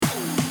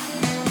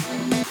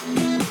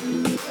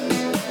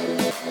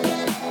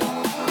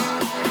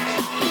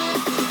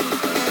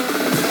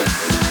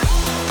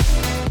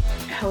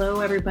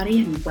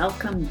everybody, and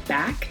welcome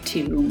back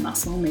to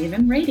Muscle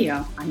Maven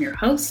Radio. I'm your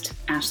host,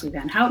 Ashley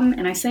Van Houten,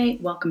 and I say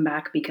welcome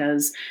back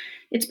because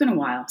it's been a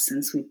while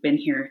since we've been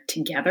here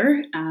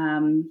together.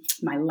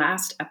 My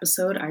last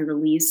episode I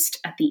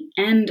released at the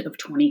end of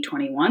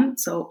 2021,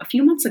 so a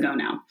few months ago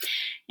now.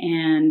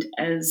 And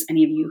as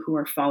any of you who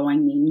are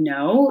following me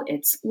know,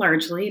 it's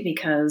largely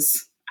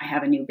because I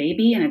have a new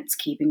baby and it's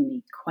keeping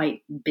me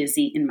quite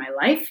busy in my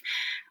life.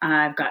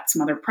 I've got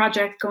some other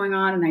projects going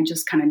on and I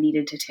just kind of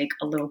needed to take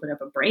a little bit of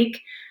a break.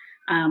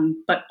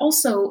 But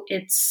also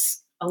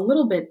it's a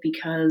little bit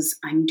because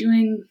I'm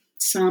doing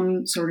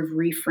some sort of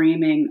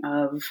reframing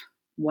of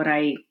what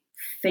I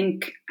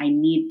think I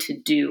need to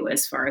do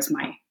as far as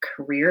my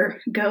career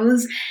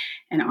goes.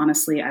 And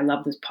honestly, I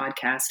love this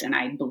podcast and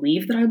I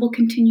believe that I will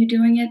continue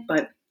doing it.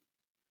 But,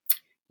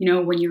 you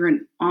know, when you're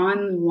an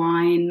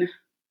online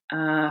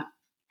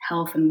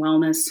health and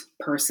wellness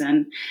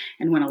person,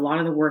 and when a lot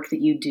of the work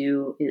that you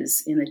do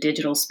is in the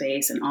digital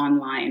space and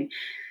online,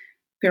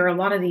 there are a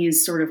lot of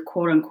these sort of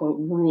quote unquote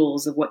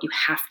rules of what you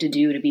have to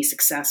do to be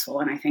successful.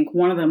 And I think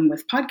one of them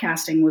with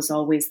podcasting was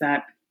always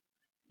that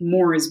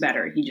more is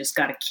better. You just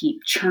got to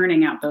keep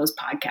churning out those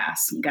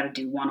podcasts. You got to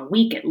do one a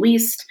week at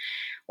least,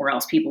 or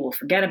else people will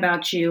forget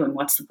about you. And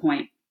what's the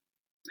point?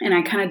 And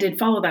I kind of did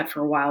follow that for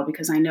a while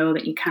because I know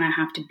that you kind of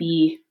have to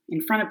be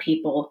in front of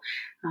people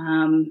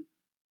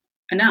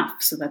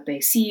enough so that they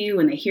see you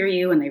and they hear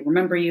you and they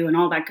remember you and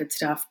all that good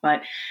stuff.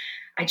 But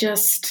I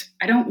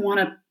don't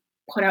want to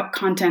put out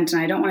content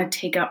and I don't want to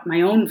take up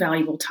my own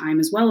valuable time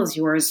as well as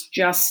yours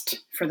just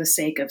for the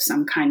sake of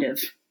some kind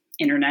of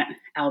internet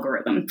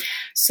algorithm.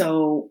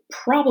 So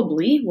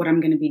probably what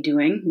I'm going to be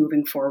doing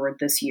moving forward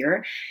this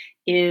year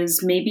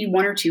is maybe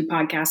one or two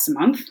podcasts a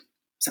month,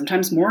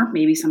 sometimes more,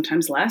 maybe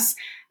sometimes less,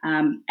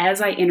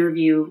 as I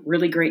interview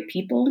really great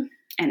people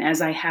and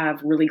as I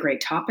have really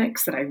great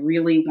topics that I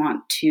really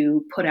want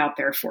to put out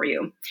there for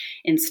you,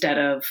 instead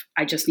of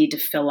I just need to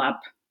fill up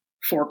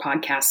 4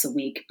 podcasts a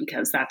week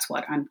because that's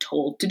what I'm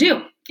told to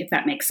do, if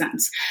that makes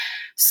sense.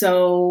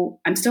 So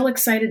I'm still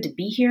excited to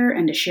be here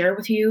and to share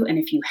with you. And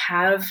if you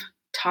have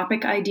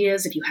topic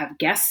ideas, if you have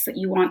guests that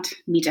you want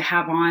me to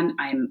have on,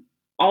 I'm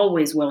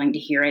always willing to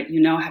hear it. You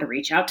know how to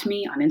reach out to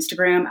me on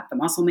Instagram at The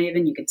Muscle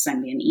Maven. You can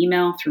send me an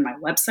email through my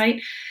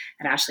website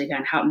at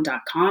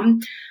ashleyvanhouten.com.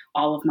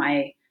 All of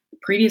my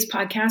previous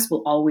podcasts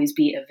will always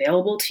be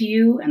available to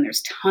you, and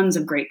there's tons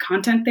of great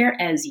content there,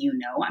 as you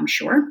know, I'm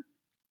sure.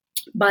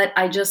 But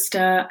I just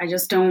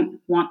don't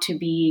want to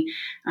be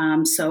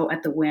so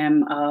at the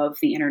whim of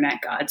the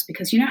internet gods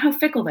because you know how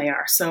fickle they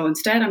are. So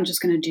instead, I'm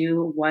just going to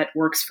do what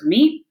works for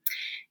me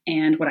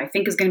and what I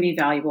think is going to be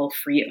valuable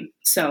for you.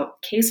 So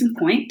case in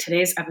point,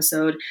 today's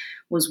episode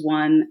was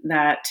one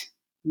that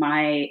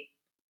my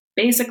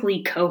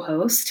basically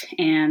co-host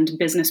and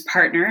business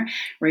partner,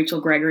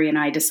 Rachel Gregory, and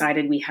I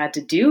decided we had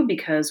to do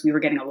because we were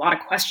getting a lot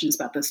of questions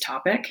about this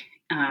topic,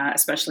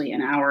 especially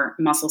in our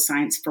Muscle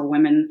Science for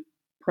Women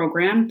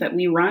program that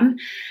we run.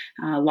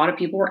 A lot of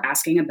people were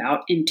asking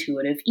about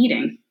intuitive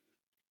eating.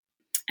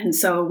 And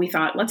so we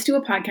thought, let's do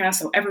a podcast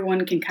so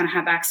everyone can kind of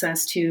have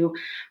access to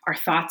our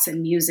thoughts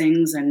and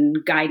musings and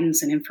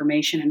guidance and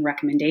information and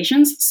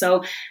recommendations.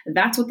 So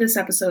that's what this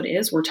episode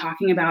is. We're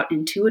talking about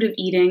intuitive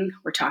eating.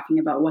 We're talking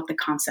about what the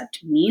concept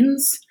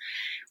means,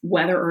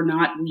 whether or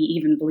not we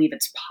even believe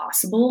it's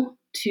possible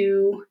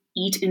to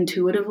eat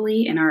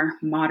intuitively in our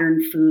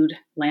modern food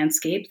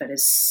landscape that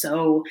is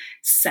so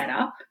set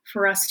up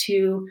for us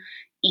to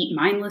eat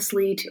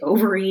mindlessly, to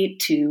overeat,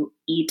 to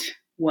eat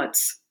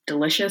what's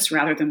delicious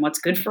rather than what's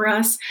good for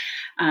us.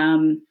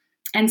 And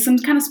some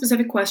kind of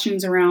specific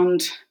questions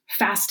around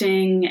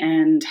fasting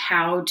and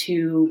how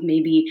to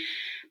maybe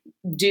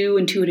do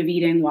intuitive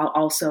eating while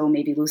also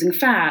maybe losing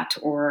fat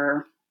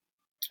or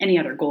any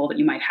other goal that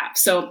you might have.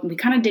 So we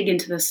kind of dig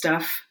into this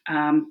stuff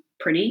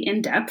pretty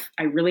in depth.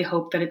 I really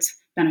hope that it's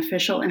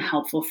beneficial and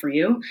helpful for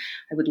you.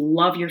 I would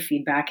love your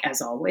feedback as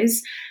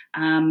always.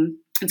 And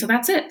so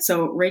that's it.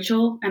 So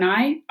Rachel and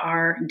I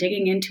are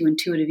digging into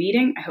intuitive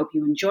eating. I hope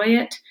you enjoy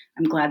it.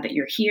 I'm glad that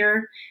you're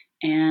here.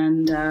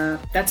 And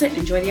that's it.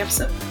 Enjoy the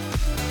episode.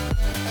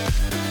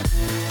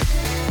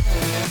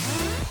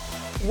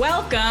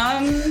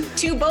 Welcome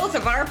to both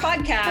of our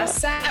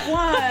podcasts at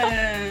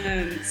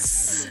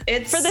once.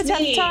 It's for the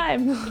 10th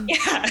time.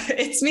 Yeah,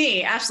 it's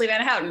me, Ashley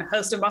Van Houten,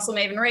 host of Muscle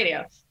Maven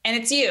Radio. And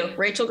it's you,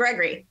 Rachel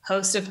Gregory,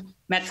 host of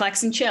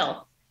Metflex and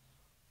Chill.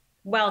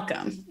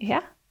 Welcome.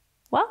 Yeah.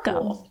 Welcome.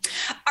 Cool.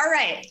 All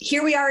right,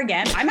 here we are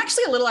again. I'm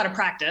actually a little out of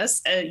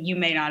practice. You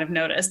may not have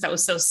noticed. That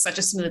was such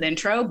a smooth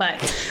intro, but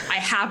I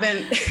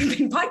haven't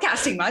been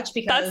podcasting much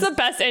because... That's the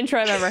best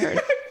intro I've ever heard.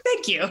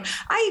 Thank you.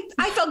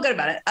 I felt good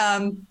about it.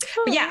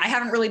 But yeah, I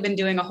haven't really been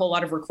doing a whole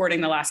lot of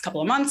recording the last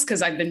couple of months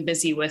because I've been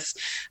busy with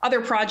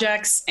other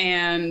projects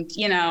and,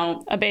 you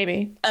know... A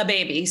baby.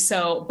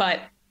 So, but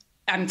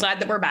I'm glad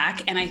that we're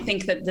back. And I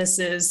think that this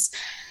is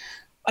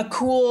a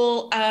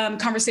cool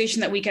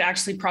conversation that we could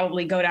actually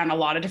probably go down a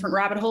lot of different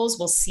rabbit holes.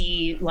 We'll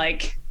see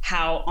like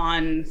how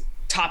on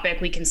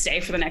topic we can stay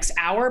for the next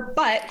hour,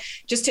 but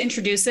just to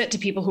introduce it to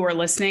people who are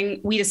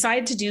listening, we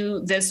decided to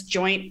do this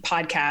joint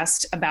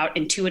podcast about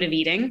intuitive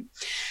eating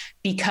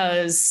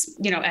because,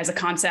 as a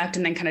concept,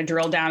 and then kind of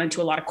drill down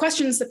into a lot of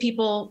questions that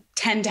people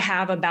tend to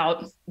have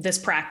about this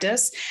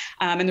practice.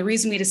 And the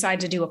reason we decided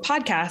to do a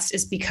podcast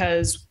is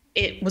because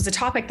it was a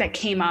topic that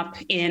came up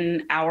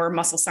in our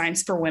Muscle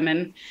Science for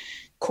Women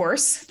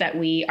course that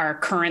we are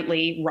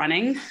currently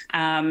running.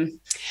 And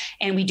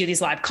we do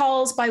these live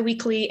calls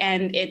biweekly,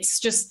 and it's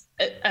just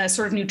a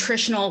sort of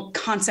nutritional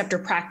concept or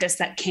practice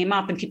that came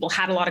up, and people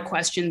had a lot of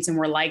questions and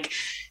were like,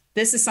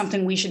 this is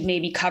something we should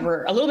maybe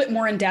cover a little bit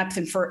more in depth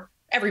and for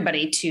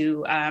everybody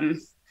to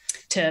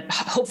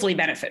hopefully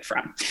benefit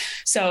from.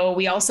 So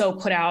we also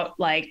put out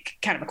like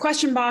kind of a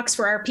question box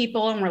for our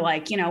people, and we're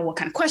like, what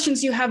kind of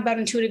questions do you have about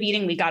intuitive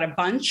eating? We got a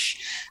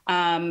bunch.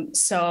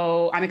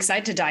 So I'm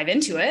excited to dive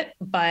into it,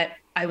 but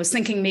I was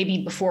thinking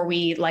maybe before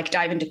we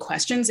dive into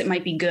questions, it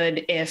might be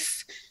good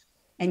if,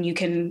 and you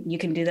can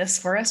do this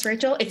for us,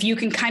 Rachel, if you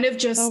can kind of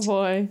just, oh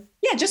boy,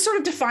 yeah, just sort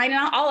of define, and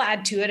I'll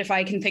add to it if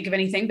I can think of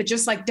anything, but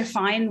just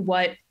define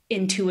what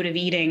intuitive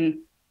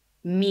eating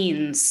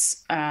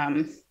means,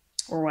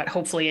 or what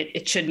hopefully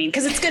it should mean,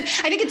 because it's good.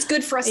 I think it's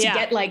good for us to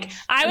get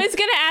I was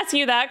going to ask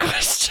you that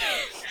question.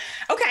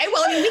 Okay,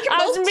 well, we can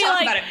both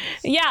talk about it.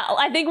 Yeah,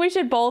 I think we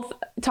should both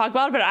talk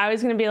about it, but I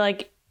was going to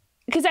be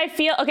because I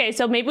feel, okay,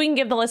 so maybe we can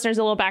give the listeners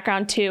a little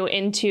background too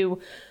into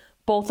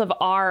both of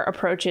our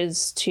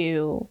approaches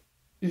to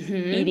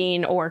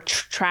eating or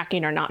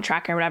tracking or not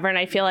tracking or whatever. And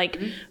I feel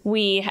like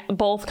we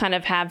both kind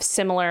of have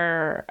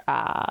similar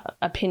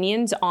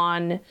opinions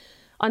on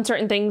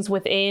certain things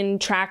within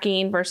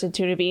tracking versus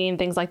intuitive eating,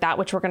 things like that,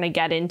 which we're going to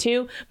get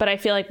into. But I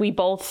feel like we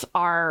both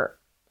are,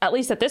 at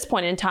least at this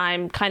point in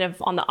time, kind of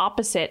on the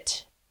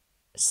opposite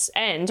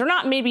ends, or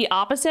not maybe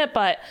opposite,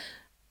 but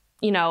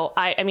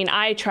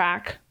I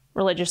track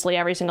religiously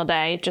every single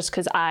day just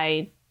because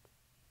I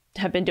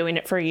have been doing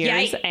it for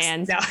years. Yikes.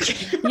 And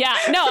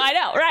I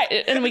know.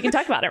 Right. And we can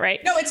talk about it. Right.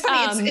 No, it's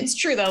funny. It's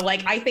true though.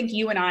 I think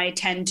you and I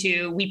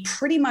we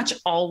pretty much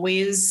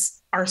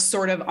always are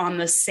sort of on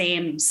the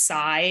same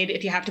side.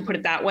 If you have to put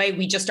it that way,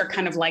 we just are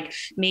kind of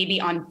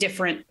maybe on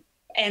different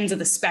ends of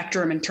the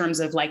spectrum in terms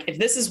of if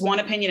this is one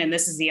opinion and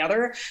this is the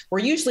other, we're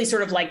usually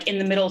sort of in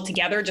the middle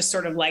together, just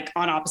sort of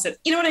on opposite,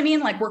 you know what I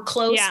mean? We're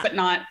close, but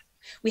not,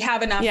 we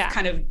have enough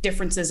kind of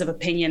differences of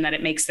opinion that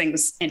it makes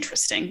things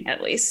interesting,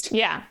 at least.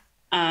 Yeah.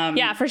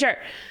 Yeah, for sure.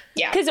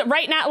 Yeah. Because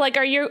right now,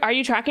 are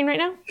you tracking right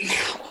now?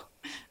 No.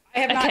 I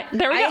have not.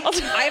 There we go.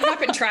 I have not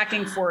been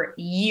tracking for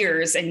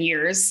years and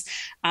years.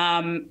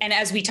 And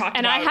as we talked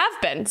about, I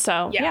have been.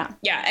 So yeah.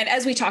 And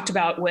as we talked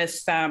about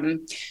with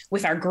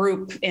our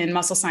group in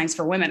Muscle Science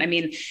for Women, I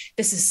mean,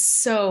 this is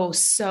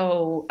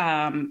so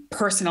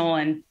personal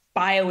and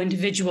bio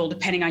individual,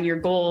 depending on your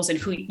goals and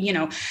who,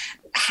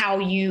 how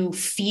you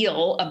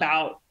feel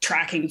about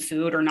tracking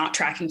food or not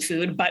tracking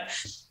food. But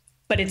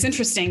it's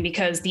interesting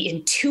because the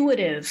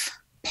intuitive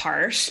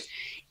part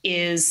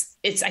I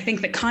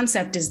think the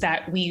concept is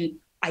that we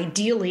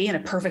ideally, in a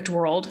perfect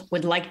world,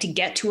 would like to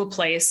get to a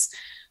place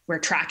where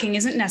tracking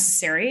isn't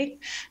necessary,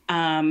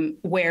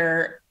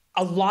 where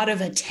a lot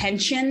of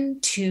attention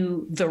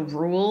to the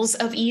rules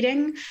of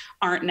eating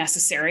aren't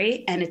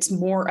necessary. And it's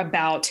more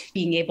about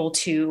being able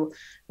to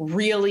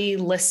really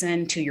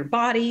listen to your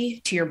body,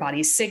 to your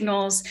body's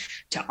signals,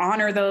 to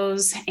honor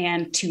those,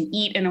 and to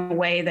eat in a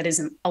way that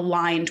is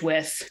aligned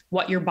with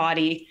what your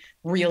body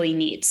really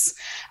needs.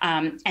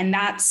 And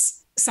that's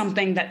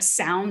something that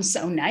sounds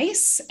so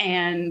nice.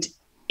 And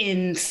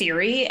in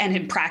theory and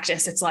in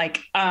practice, it's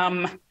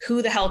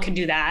who the hell can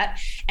do that?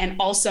 And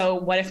also,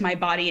 what if my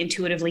body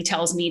intuitively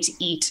tells me to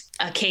eat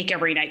a cake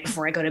every night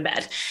before I go to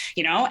bed?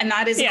 And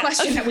that is a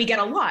question that we get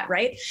a lot,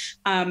 right?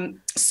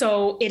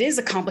 So it is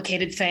a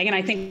complicated thing. And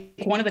I think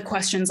one of the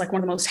questions, one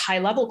of the most high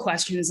level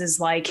questions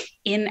is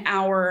in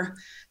our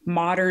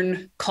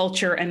modern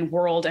culture and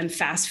world and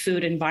fast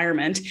food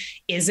environment,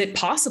 is it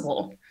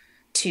possible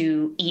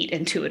to eat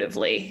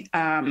intuitively?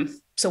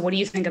 So what do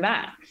you think of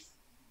that?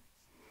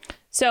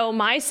 So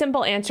my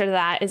simple answer to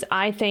that is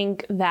I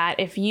think that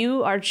if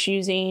you are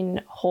choosing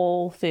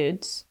whole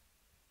foods,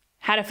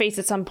 had a face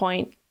at some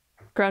point,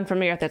 grown from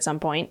the earth at some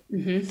point,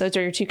 those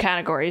are your two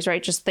categories,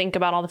 right? Just think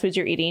about all the foods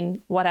you're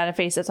eating, what had a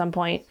face at some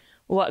point,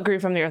 what grew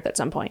from the earth at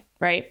some point,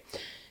 right?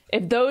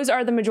 If those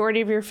are the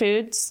majority of your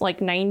foods,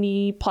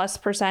 90+%,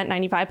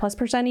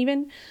 95+%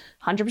 even,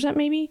 100%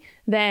 maybe,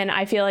 then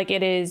I feel like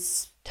it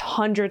is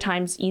 100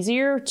 times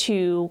easier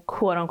to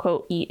quote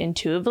unquote eat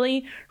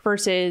intuitively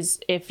versus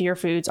if your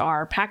foods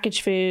are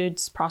packaged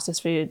foods,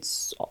 processed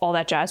foods, all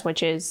that jazz,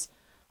 which is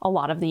a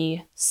lot of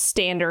the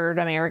standard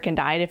American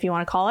diet, if you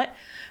want to call it.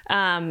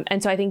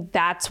 And so I think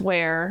that's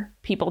where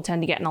people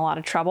tend to get in a lot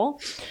of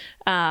trouble.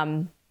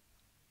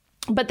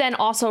 But then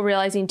also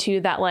realizing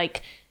too that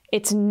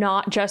it's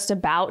not just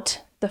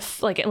about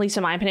at least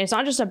in my opinion, it's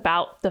not just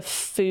about the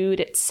food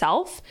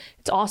itself.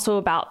 It's also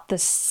about the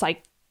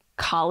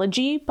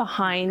psychology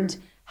behind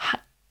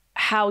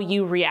how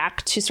you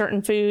react to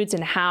certain foods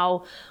and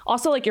how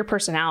also your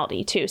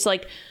personality too. So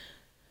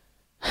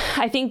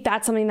I think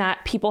that's something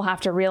that people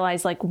have to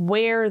realize, like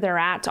where they're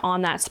at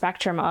on that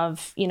spectrum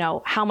of, you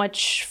know, how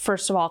much,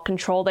 first of all,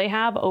 control they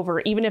have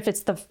over, even if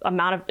it's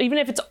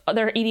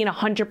they're eating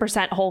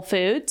 100% whole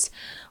foods,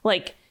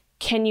 like,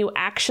 can you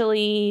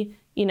actually,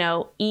 you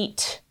know,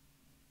 eat,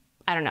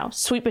 I don't know,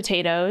 sweet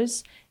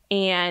potatoes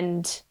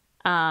and,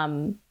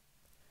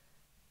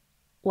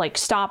 like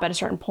stop at a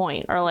certain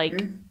point, or like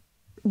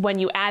when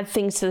you add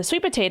things to the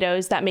sweet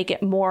potatoes that make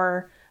it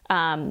more,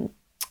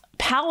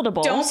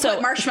 palatable. Don't put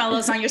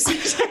marshmallows on your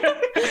sweet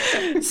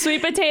potatoes.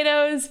 Sweet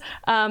potatoes.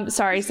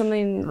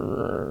 Something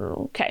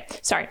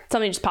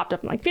just popped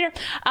up on my computer.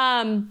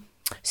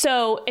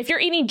 So if you're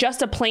eating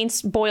just a plain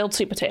boiled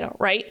sweet potato,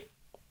 right?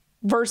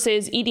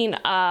 Versus eating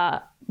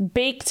a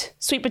baked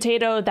sweet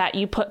potato that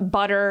you put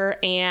butter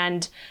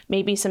and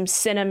maybe some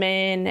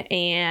cinnamon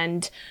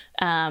and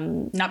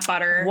nut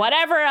butter,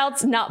 whatever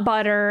else, nut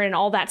butter and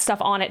all that stuff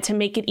on it to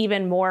make it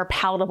even more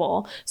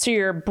palatable. So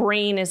your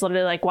brain is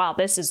literally like, wow,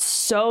 this is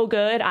so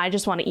good. I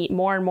just want to eat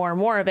more and more and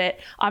more of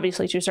it,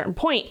 obviously to a certain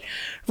point.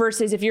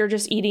 Versus if you're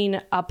just eating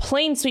a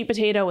plain sweet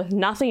potato with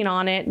nothing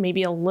on it,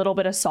 maybe a little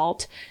bit of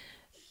salt,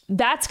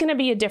 that's going to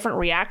be a different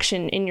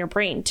reaction in your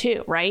brain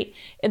too, right?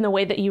 In the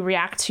way that you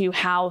react to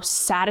how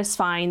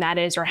satisfying that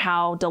is or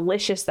how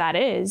delicious that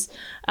is.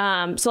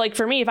 So like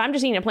for me, if I'm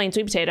just eating a plain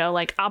sweet potato,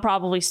 like I'll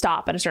probably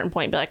stop at a certain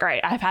point and be like, all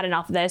right, I've had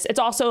enough of this. It's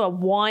also a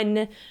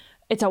one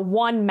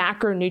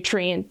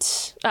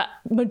macronutrient,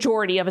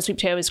 majority of a sweet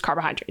potato is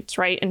carbohydrates,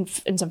 right? And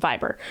some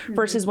fiber.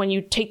 Versus when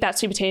you take that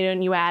sweet potato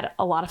and you add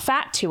a lot of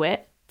fat to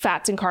it,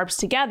 fats and carbs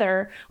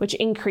together, which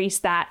increase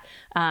that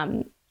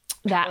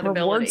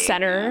reward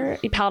center,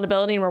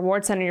 palatability and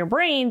reward center in your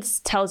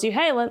brains tells you,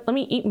 hey, let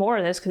me eat more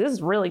of this because this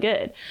is really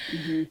good.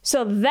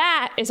 So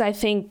that is, I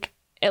think,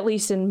 at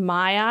least in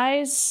my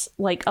eyes,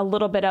 like a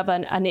little bit of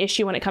an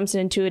issue when it comes to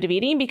intuitive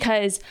eating,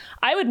 because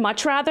I would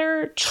much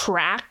rather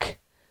track,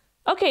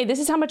 okay, this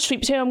is how much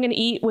sweet potato I'm going to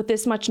eat with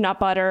this much nut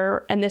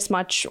butter and this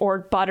much,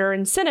 or butter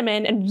and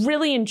cinnamon, and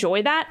really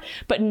enjoy that,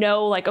 but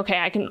know like, okay,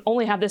 I can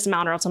only have this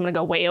amount or else I'm going to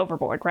go way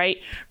overboard, right?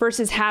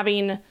 Versus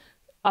having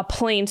a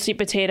plain sweet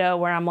potato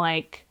where I'm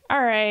like,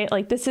 all right,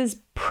 like this is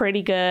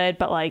pretty good,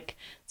 but like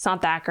it's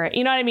not that great.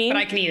 You know what I mean? But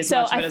I can eat as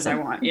much of it as I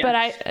want.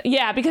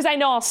 Yeah. Because I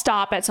know I'll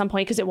stop at some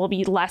point because it will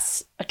be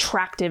less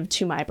attractive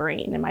to my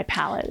brain and my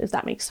palate, if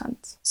that makes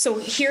sense. So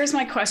here's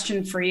my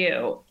question for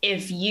you.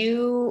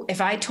 If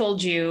I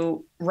told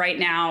you right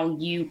now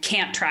you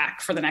can't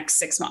track for the next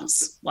 6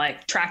 months,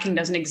 like tracking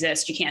doesn't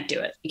exist, you can't do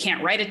it. You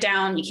can't write it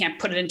down. You can't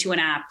put it into an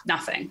app,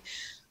 nothing.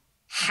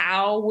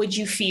 How would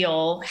you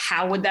feel?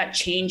 How would that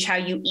change how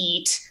you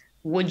eat?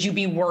 Would you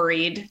be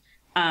worried?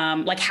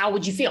 Like, how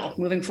would you feel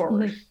moving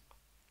forward?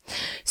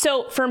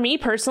 So for me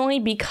personally,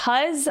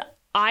 because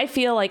I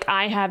feel like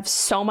I have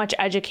so much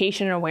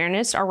education and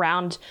awareness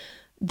around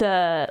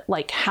the,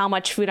 like how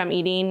much food I'm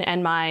eating,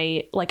 and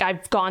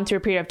I've gone through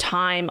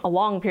a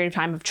long period of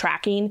time of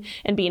tracking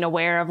and being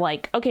aware of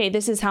like, okay,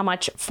 this is how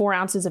much 4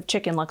 ounces of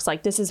chicken looks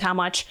like. This is how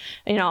much,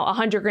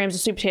 100 grams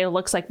of sweet potato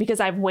looks like, because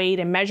I've weighed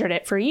and measured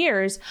it for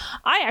years.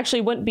 I actually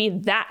wouldn't be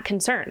that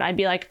concerned. I'd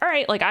be like, all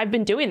right, like I've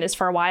been doing this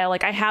for a while.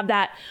 Like I have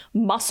that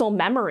muscle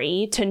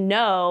memory to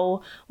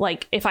know,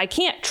 like if I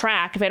can't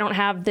track, if I don't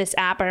have this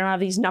app, I don't have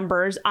these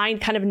numbers, I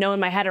kind of know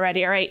in my head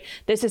already, all right,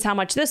 this is how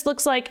much this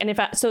looks like. And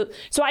so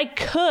I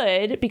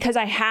could, because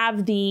I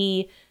have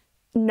the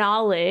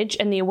knowledge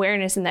and the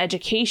awareness and the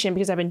education,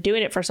 because I've been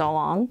doing it for so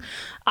long,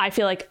 I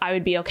feel like I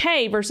would be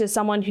okay, versus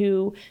someone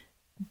who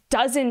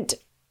doesn't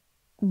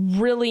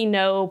really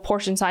know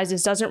portion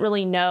sizes, doesn't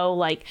really know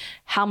like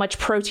how much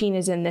protein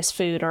is in this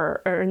food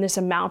or in this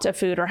amount of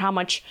food, or how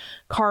much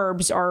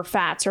carbs or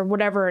fats or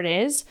whatever it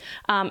is.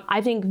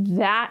 I think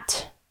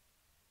that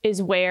is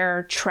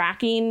where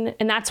tracking,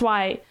 and that's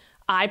why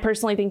I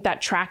personally think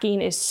that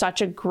tracking is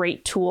such a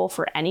great tool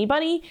for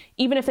anybody,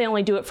 even if they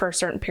only do it for a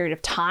certain period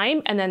of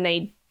time and then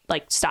they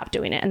like stop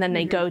doing it and then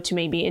they go to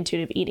maybe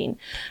intuitive eating,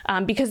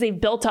 because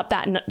they've built up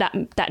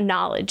that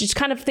knowledge. Just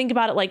kind of think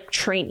about it like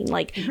training.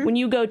 Like when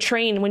you go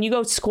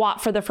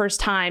squat for the first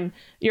time,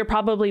 you're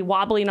probably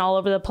wobbling all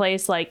over the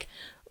place, like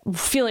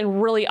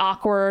feeling really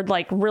awkward,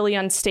 like really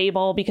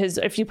unstable, because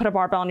if you put a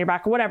barbell on your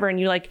back or whatever, and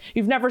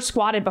you've never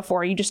squatted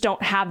before, you just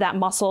don't have that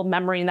muscle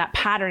memory and that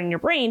pattern in your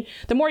brain.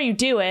 The more you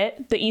do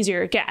it, the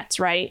easier it gets,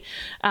 right?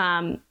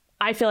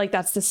 I feel like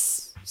that's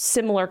this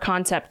similar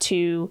concept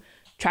to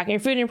tracking your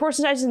food and your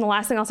portion sizes. And the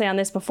last thing I'll say on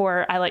this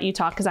before I let you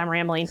talk, because I'm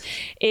rambling,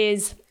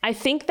 is I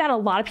think that a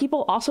lot of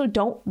people also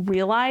don't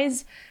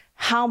realize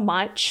how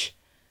much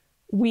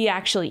we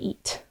actually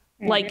eat.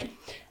 Like,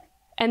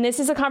 and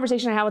this is a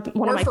conversation I had with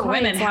one of my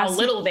clients. Women, how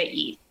little they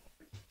eat.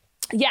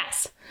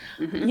 Yes.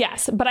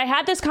 Yes. But I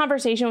had this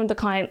conversation with the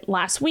client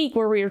last week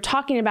where we were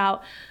talking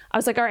about, I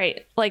was like, all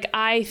right, like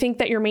I think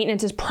that your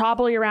maintenance is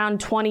probably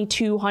around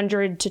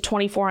 2,200 to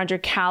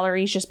 2,400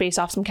 calories, just based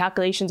off some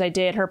calculations I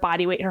did, her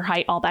body weight, her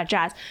height, all that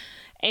jazz.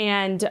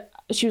 And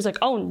she was like,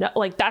 oh no,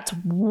 like that's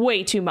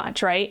way too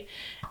much. Right.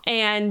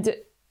 And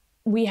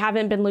we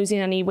haven't been losing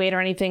any weight or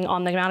anything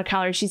on the amount of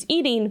calories she's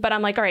eating. But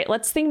I'm like, all right,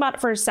 let's think about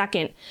it for a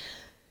second.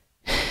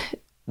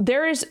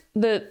 there is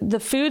the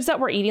foods that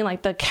we're eating,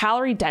 like the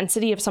calorie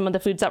density of some of the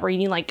foods that we're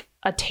eating, like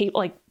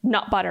like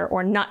nut butter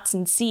or nuts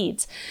and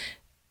seeds.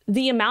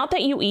 The amount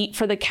that you eat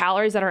for the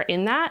calories that are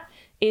in that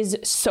is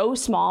so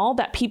small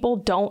that people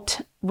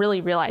don't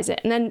really realize it.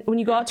 And then when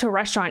you go out to a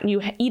restaurant and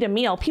you eat a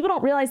meal, people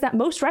don't realize that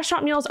most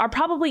restaurant meals are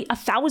probably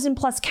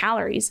 1,000+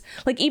 calories.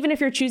 Like even if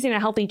you're choosing a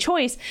healthy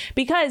choice,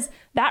 because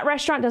that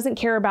restaurant doesn't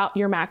care about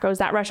your macros,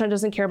 that restaurant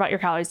doesn't care about your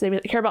calories, they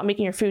care about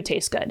making your food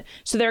taste good.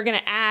 So they're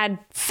gonna add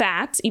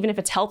fats, even if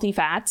it's healthy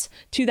fats,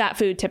 to that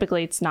food.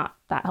 Typically it's not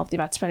that healthy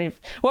fats, depending on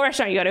what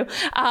restaurant you go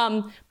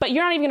to. But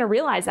you're not even gonna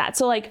realize that.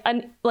 So like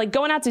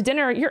going out to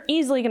dinner, you're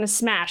easily gonna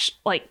smash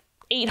like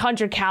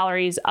 800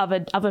 calories of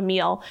a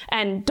meal,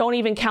 and don't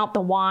even count the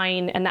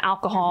wine and the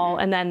alcohol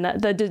and then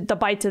the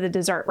bites of the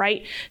dessert,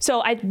 right?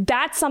 So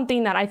that's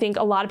something that I think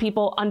a lot of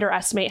people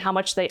underestimate how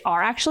much they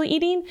are actually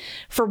eating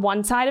for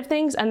one side of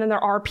things. And then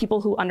there are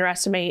people who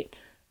underestimate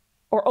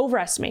or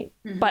overestimate.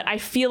 But I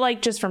feel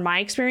like just from my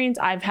experience,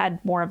 I've had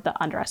more of the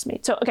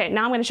underestimate. So, okay,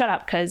 now I'm going to shut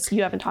up because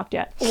you haven't talked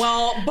yet.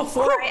 Well,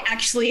 before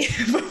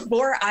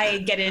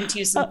I get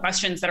into some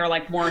questions that are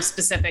like more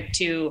specific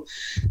to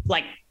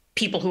like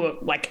people who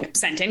like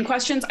sent in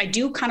questions, I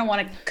do kind of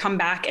want to come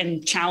back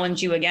and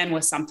challenge you again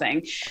with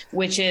something,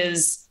 which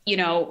is, you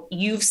know,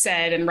 you've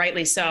said, and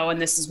rightly so, and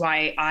this is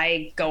why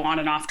I go on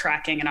and off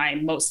tracking and I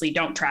mostly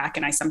don't track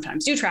and I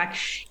sometimes do track,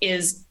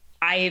 is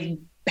I've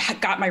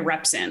got my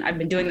reps in. I've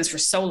been doing this for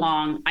so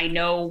long. I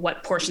know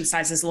what portion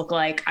sizes look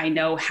like. I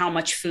know how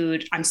much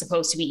food I'm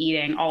supposed to be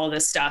eating, all of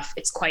this stuff.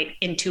 It's quite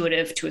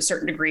intuitive to a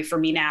certain degree for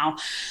me now.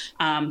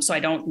 So I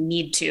don't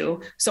need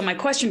to. So my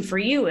question for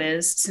you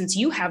is, since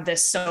you have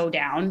this so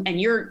down and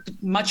you're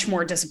much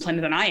more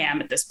disciplined than I am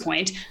at this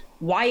point,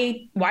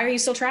 why are you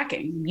still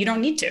tracking? You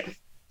don't need to.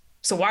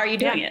 So why are you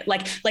doing it?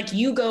 Like if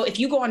you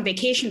go on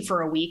vacation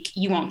for a week,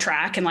 you won't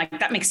track. And like,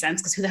 that makes sense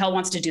because who the hell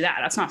wants to do that?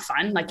 That's not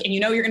fun. Like, and you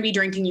know, you're going to be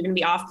drinking, you're going to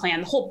be off plan.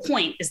 The whole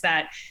point is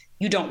that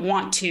you don't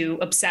want to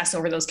obsess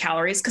over those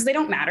calories because they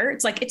don't matter.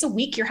 It's like, it's a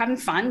week, you're having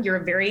fun. You're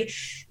a very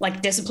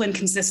like disciplined,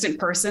 consistent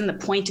person. The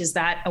point is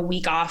that a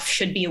week off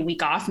should be a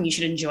week off and you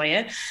should enjoy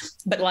it.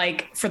 But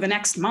like for the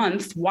next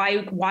month,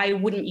 why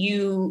wouldn't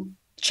you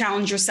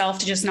challenge yourself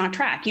to just not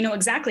track? You know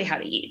exactly how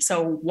to eat.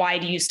 So why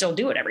do you still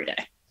do it every day?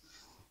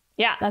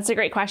 Yeah, that's a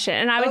great question.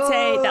 And I would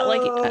say that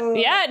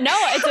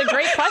it's a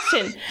great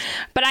question,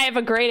 but I have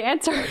a great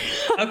answer.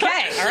 Okay.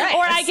 All right.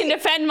 Or I can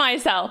defend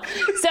myself.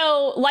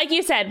 So like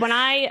you said, when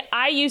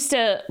I used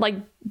to like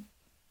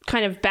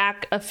kind of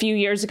back a few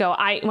years ago,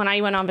 when I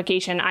went on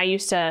vacation, I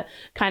used to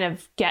kind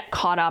of get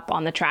caught up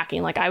on the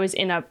tracking. Like I was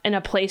in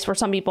a place where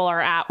some people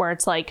are at where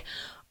it's like,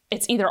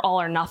 it's either all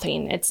or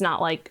nothing. It's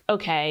not like,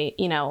 okay,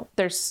 you know,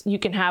 you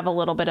can have a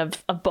little bit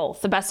of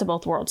both, the best of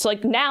both worlds. So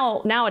like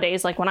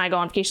nowadays, like when I go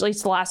on vacation, at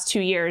least the last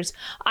 2 years,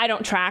 I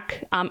don't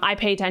track. I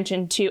pay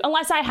attention to,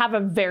 unless I have a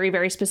very,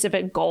 very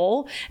specific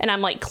goal and I'm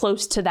like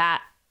close to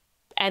that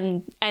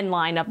end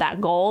line of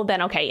that goal,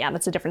 then okay, yeah,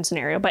 that's a different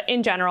scenario. But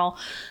in general,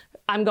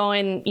 I'm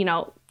going, you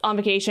know, on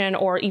vacation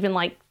or even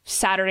like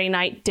Saturday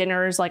night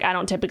dinners, like I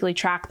don't typically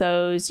track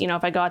those. You know,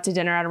 if I go out to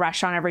dinner at a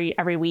restaurant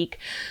every week.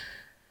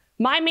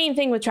 My main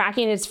thing with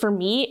tracking is, for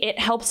me, it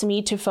helps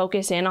me to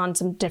focus in on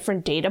some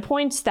different data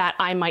points that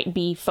I might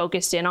be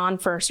focused in on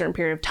for a certain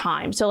period of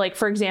time. So like,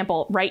 for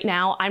example, right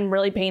now, I'm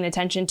really paying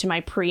attention to my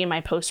pre and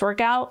my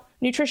post-workout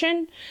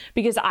nutrition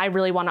because I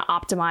really want to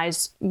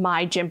optimize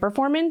my gym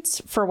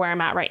performance for where I'm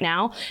at right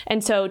now.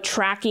 And so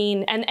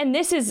tracking, and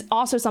this is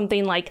also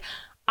something like,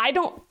 I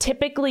don't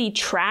typically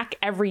track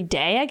every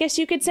day, I guess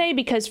you could say,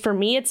 because for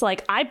me, it's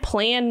like I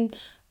plan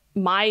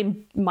my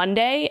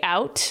Monday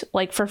out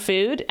like for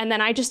food, and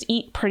then I just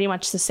eat pretty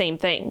much the same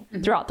thing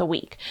throughout the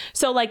week.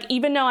 So like,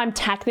 even though I'm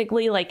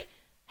technically like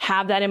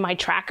have that in my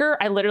tracker,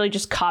 I literally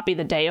just copy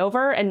the day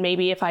over, and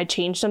maybe if I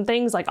change some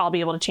things, like I'll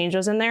be able to change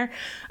those in there.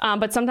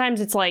 But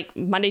sometimes it's like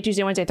Monday,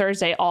 Tuesday, Wednesday,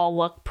 Thursday all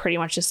look pretty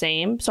much the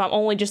same. So I'm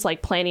only just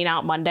like planning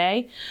out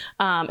Monday,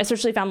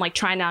 especially if I'm like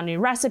trying out a new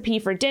recipe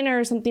for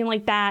dinner or something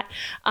like that.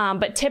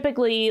 But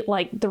typically,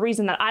 like the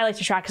reason that I like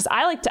to track, because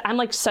I'm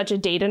like such a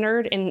data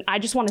nerd, and I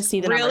just want to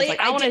see the numbers. Like,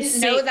 I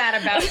didn't know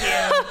that about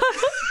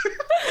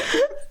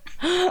you.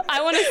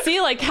 I want to see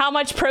like how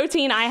much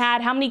protein I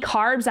had, how many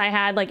carbs I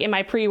had like in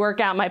my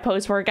pre-workout, my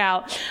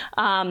post-workout,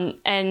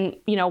 and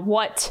you know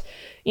what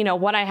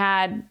I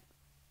had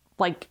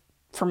like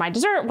for my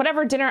dessert,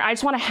 whatever dinner. I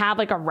just want to have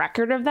like a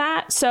record of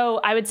that. So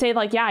I would say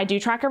like, yeah, I do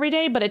track every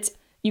day, but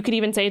you could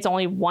even say it's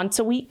only once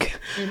a week,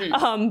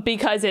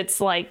 because it's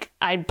like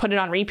I put it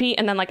on repeat.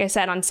 And then, like I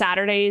said, on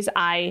Saturdays,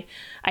 I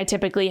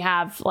typically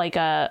have like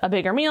a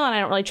bigger meal, and I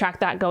don't really track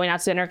that going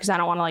out to dinner because I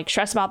don't want to like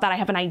stress about that. I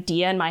have an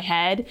idea in my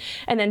head.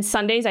 And then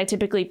Sundays, I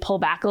typically pull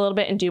back a little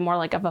bit and do more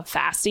like of a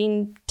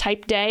fasting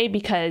type day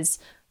because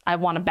I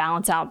want to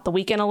balance out the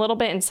weekend a little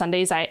bit. And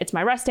Sundays, it's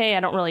my rest day. I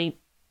don't really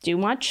do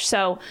much.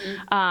 So,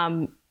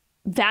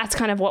 that's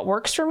kind of what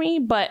works for me,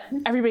 but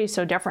everybody's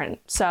so different.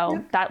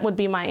 So that would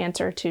be my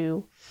answer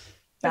to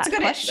that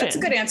question. That's a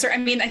good answer. I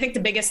mean, I think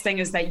the biggest thing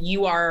is that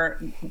you are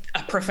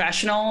a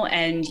professional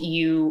and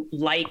you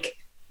like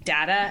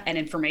data and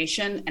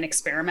information and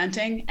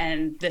experimenting,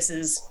 and this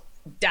is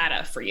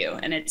data for you.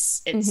 And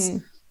it's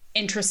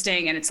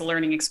interesting, and it's a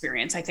learning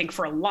experience. I think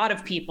for a lot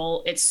of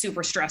people, it's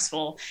super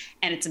stressful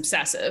and it's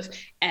obsessive.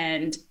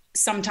 And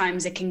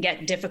sometimes it can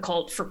get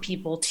difficult for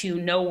people to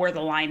know where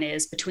the line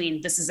is between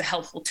this is a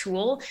helpful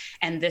tool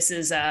and this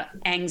is a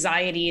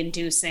anxiety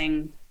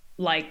inducing,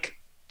 like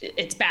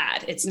it's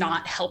bad, it's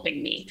not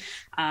helping me.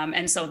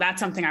 And so that's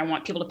something I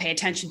want people to pay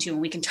attention to. And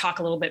we can talk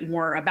a little bit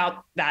more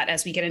about that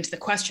as we get into the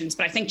questions.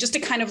 But I think just to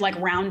kind of like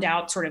round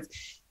out sort of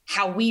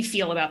how we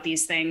feel about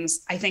these things,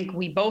 I think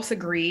we both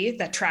agree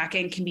that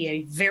tracking can be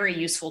a very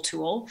useful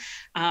tool.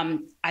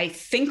 I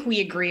think we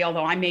agree,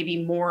 although I may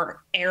be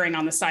more erring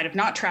on the side of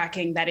not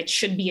tracking, that it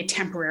should be a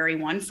temporary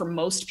one for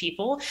most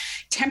people.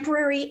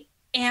 Temporary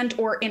and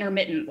or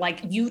intermittent. Like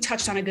you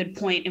touched on a good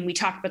point, and we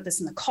talked about this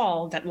in the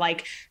call, that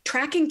like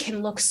tracking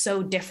can look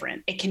so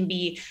different. It can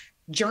be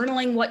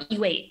journaling what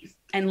you ate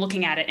and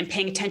looking at it and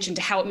paying attention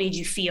to how it made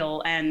you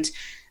feel and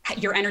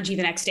your energy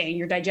the next day and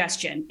your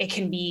digestion. It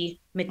can be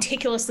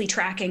meticulously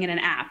tracking in an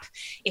app.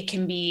 It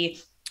can be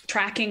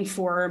tracking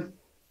for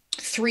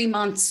 3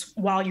 months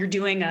while you're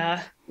doing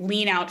a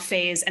lean out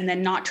phase, and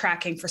then not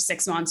tracking for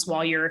 6 months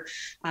while you're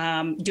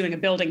doing a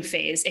building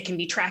phase. It can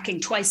be tracking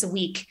twice a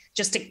week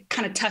just to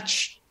kind of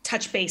touch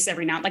base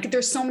every now and then. Like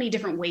there's so many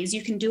different ways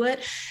you can do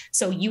it.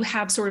 So you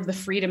have sort of the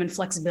freedom and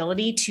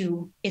flexibility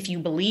to, if you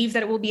believe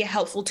that it will be a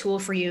helpful tool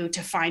for you,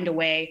 to find a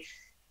way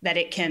that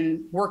it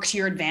can work to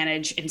your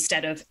advantage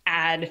instead of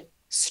add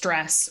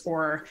stress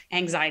or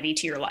anxiety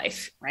to your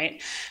life,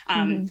 right?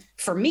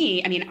 For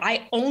me, I mean,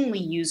 I only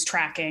use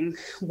tracking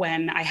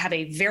when I have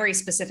a very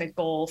specific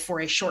goal for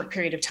a short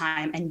period of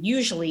time. And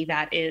usually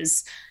that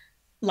is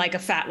like a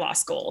fat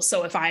loss goal.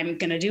 So if I'm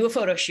going to do a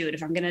photo shoot,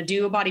 if I'm going to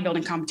do a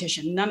bodybuilding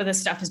competition, none of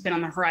this stuff has been on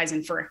the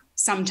horizon for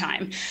some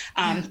time.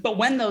 But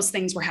when those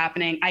things were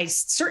happening, I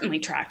certainly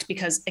tracked,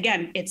 because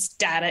again, it's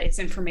data, it's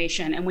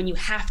information. And when you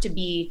have to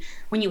be,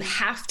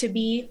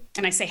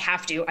 and I say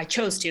have to, I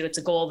chose to, it's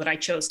a goal that I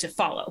chose to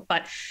follow,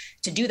 but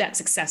to do that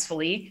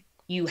successfully,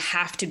 you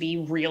have to be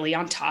really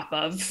on top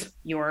of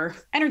your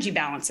energy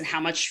balance and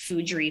how much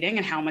food you're eating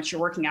and how much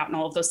you're working out and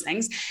all of those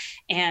things.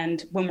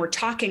 And when we're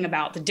talking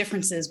about the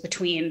differences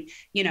between,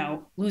 you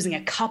know, losing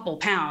a couple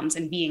pounds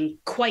and being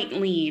quite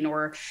lean,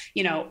 or,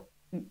 you know,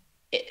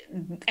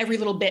 every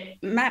little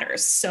bit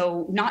matters.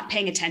 So not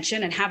paying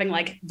attention and having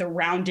like the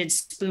rounded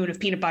spoon of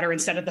peanut butter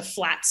instead of the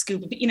flat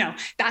scoop, you know,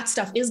 that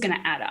stuff is going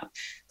to add up.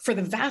 For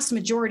the vast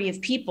majority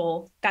of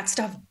people, that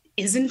stuff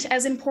isn't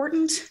as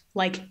important,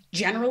 like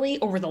generally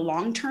over the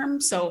long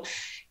term. So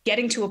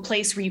getting to a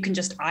place where you can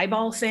just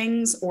eyeball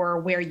things, or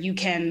where you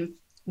can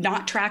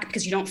not track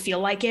because you don't feel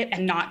like it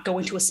and not go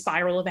into a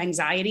spiral of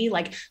anxiety,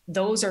 like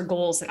those are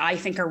goals that I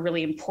think are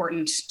really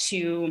important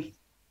to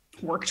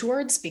work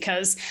towards,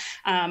 because,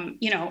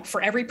 you know,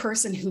 for every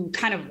person who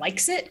kind of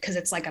likes it, because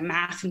it's like a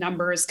math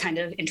numbers kind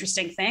of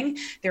interesting thing,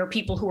 there are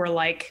people who are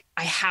like,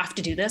 I have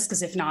to do this,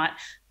 because if not,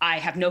 I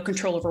have no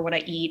control over what I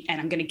eat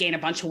and I'm going to gain a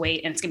bunch of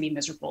weight and it's going to be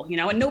miserable, you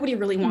know, and nobody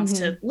really wants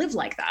to live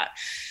like that.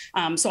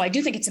 So I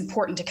do think it's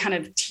important to kind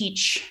of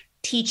teach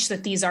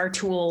that these are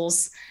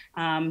tools.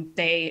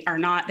 They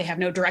have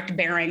no direct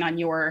bearing on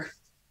your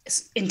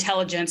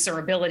intelligence or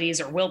abilities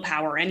or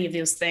willpower or any of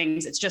those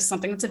things. It's just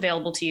something that's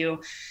available to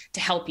you to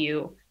help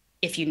you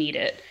if you need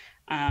it.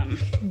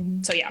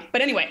 So yeah,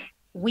 but anyway,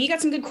 we got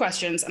some good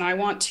questions, and I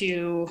want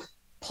to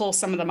pull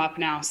some of them up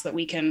now so that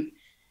we can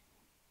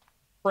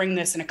bring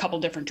this in a couple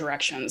different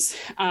directions.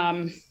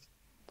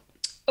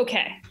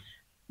 Okay.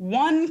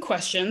 One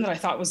question that I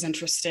thought was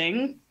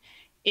interesting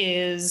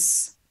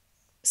is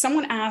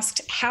someone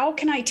asked, how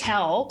can I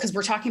tell, because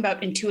we're talking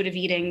about intuitive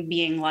eating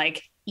being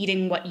like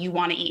eating what you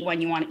want to eat when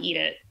you want to eat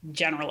it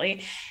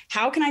generally.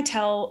 How can I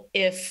tell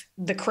if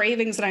the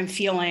cravings that I'm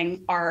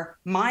feeling are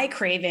my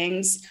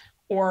cravings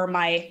or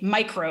my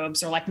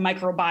microbes, or like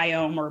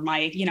microbiome, or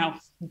my, you know,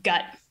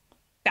 gut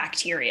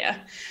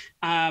bacteria?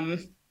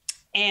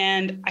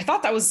 And I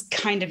thought that was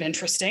kind of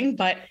interesting,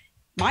 but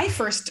my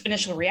first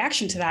initial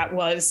reaction to that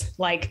was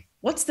like,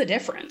 what's the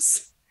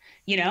difference?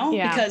 You know,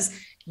 because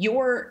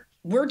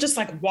we're just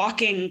like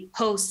walking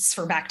hosts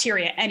for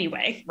bacteria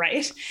anyway,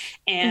 right?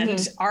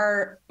 And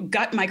our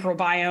gut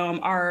microbiome,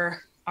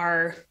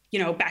 our, you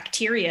know,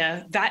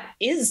 bacteria, that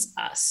is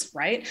us,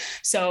 right?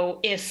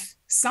 So if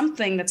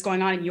something that's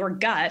going on in your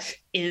gut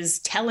is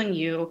telling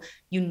you,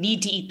 you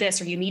need to eat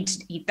this or you need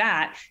to eat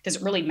that, does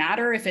it really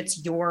matter if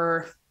it's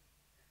your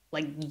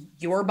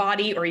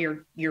body or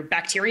your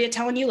bacteria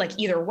telling you? Like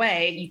either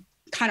way, you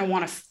kind of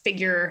want to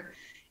figure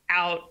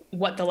out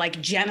what the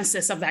like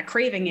genesis of that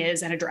craving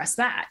is and address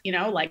that, you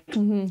know, like,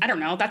 I don't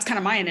know. That's kind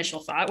of my initial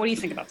thought. What do you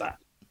think about that?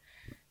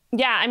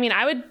 Yeah. I mean,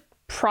 I would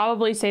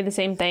probably say the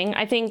same thing.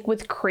 I think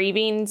with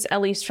cravings,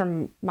 at least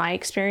from my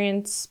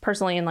experience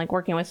personally, and like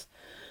working with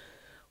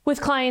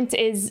clients,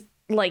 is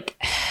like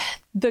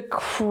the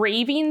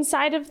craving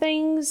side of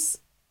things.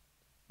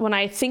 When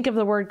I think of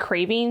the word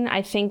craving,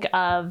 I think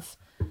of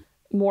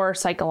more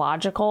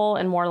psychological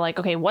and more like,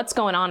 okay, what's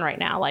going on right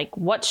now? Like,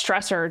 what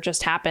stressor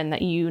just happened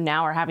that you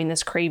now are having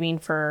this craving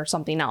for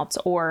something else?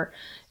 Or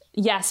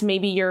yes,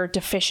 maybe you're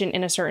deficient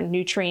in a certain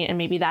nutrient and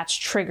maybe that's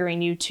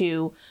triggering you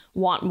to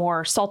want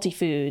more salty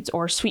foods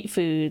or sweet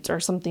foods or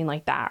something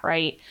like that,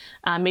 right?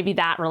 Maybe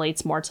that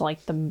relates more to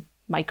like the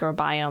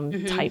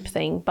microbiome type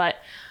thing. But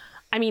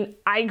I mean,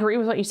 I agree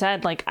with what you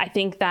said. Like, I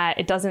think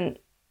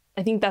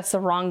that's the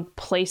wrong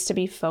place to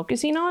be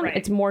focusing on. Right.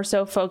 It's more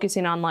so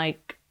focusing on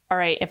like, all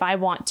right, if I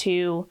want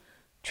to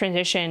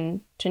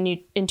transition to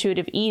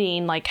intuitive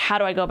eating, like how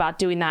do I go about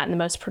doing that in the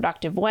most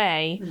productive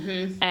way?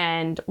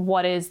 And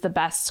what is the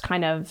best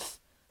kind of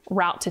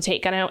route to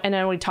take? And I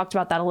know we talked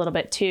about that a little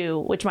bit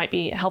too, which might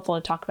be helpful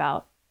to talk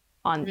about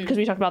because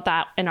we talked about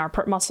that in our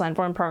Muscle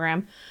Informed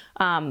program.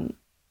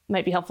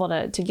 Might be helpful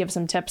to give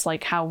some tips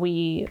like how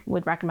we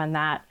would recommend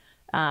that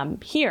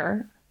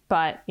here.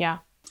 But yeah.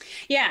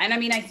 Yeah. And I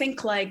mean, I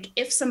think like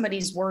if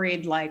somebody's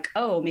worried, like,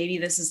 oh, maybe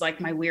this is like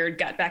my weird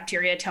gut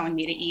bacteria telling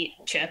me to eat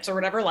chips or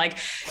whatever, like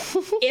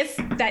if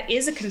that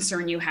is a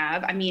concern you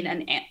have, I mean,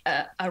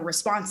 a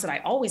response that I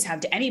always have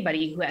to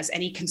anybody who has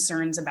any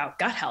concerns about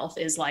gut health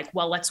is like,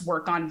 well, let's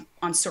work on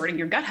sorting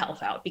your gut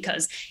health out,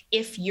 because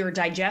if your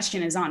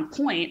digestion is on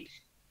point,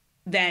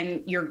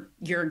 then your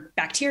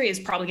bacteria is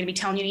probably going to be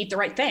telling you to eat the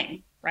right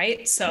thing.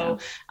 Right. So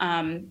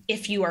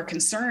if you are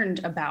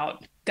concerned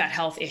about gut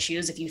health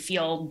issues, if you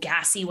feel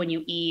gassy when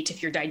you eat,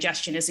 if your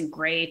digestion isn't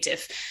great,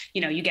 if,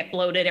 you get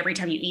bloated every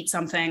time you eat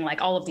something,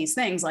 like all of these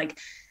things, like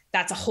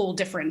that's a whole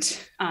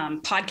different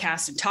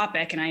podcast and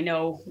topic. And I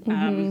know,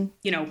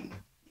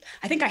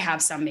 I think I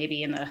have some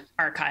maybe in the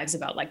archives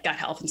about like gut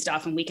health and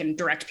stuff, and we can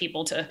direct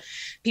people to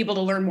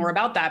learn more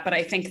about that. But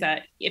I think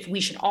that if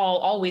we should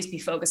always be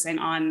focusing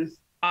on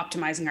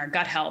optimizing our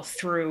gut health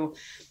through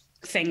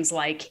things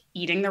like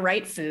eating the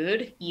right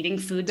food, eating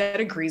food that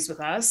agrees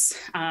with us,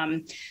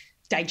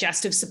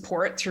 digestive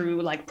support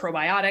through like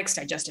probiotics,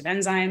 digestive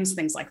enzymes,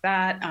 things like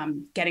that,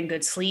 getting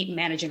good sleep,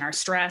 managing our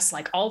stress,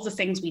 like all the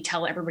things we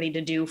tell everybody to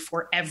do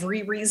for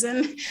every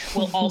reason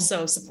will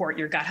also support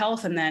your gut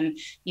health. And then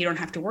you don't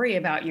have to worry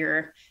about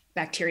your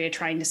bacteria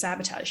trying to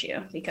sabotage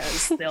you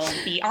because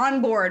they'll be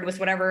on board with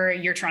whatever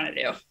you're trying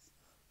to do.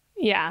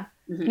 Yeah,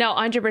 no,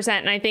 100%.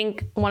 And I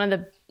think one of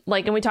the,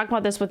 like, and we talk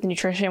about this with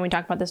nutrition, we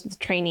talk about this with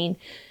training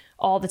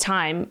all the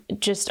time,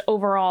 just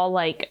overall,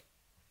 like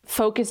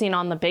focusing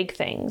on the big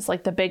things,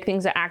 like the big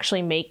things that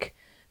actually make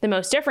the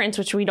most difference,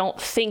 which we don't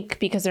think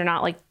because they're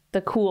not like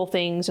the cool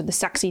things or the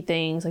sexy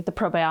things, like the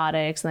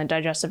probiotics and the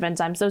digestive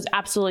enzymes. Those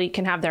absolutely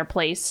can have their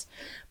place.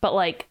 But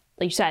like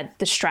you said,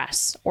 the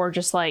stress or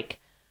just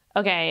like,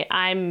 okay,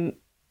 I'm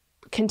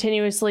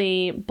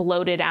continuously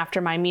bloated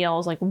after my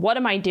meals. Like, what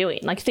am I doing?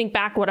 Like, think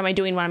back, what am I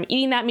doing when I'm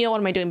eating that meal? What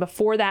am I doing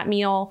before that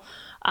meal?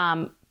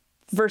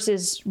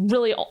 Versus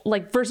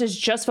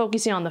just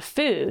focusing on the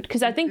food.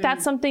 Cause I think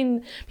that's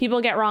something people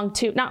get wrong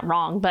too. Not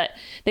wrong, but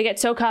they get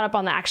so caught up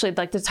on the actually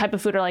like the type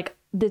of food or like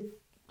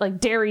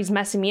dairy's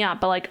messing me up,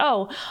 but like,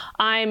 oh,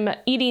 I'm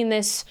eating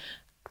this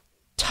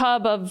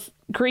tub of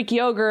Greek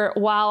yogurt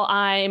while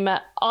I'm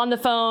on the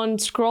phone,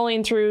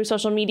 scrolling through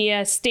social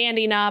media,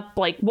 standing up,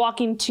 like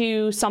walking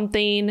to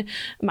something.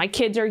 My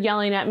kids are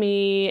yelling at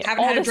me.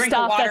 Haven't had a drink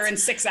of water in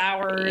 6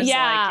 hours.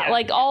 Yeah,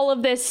 like all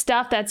of this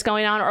stuff that's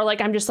going on, or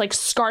like I'm just like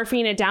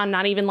scarfing it down,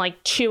 not even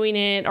like chewing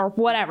it or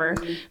whatever.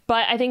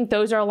 But I think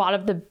those are a lot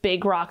of the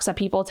big rocks that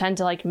people tend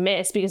to like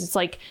miss because it's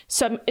like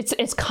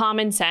it's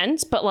common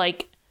sense, but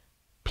like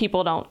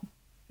people don't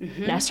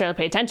necessarily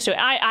pay attention to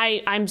it.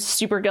 I'm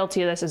super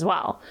guilty of this as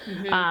well.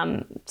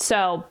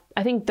 So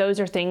I think those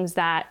are things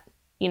that,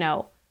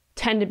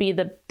 tend to be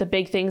the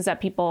big things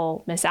that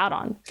people miss out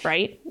on.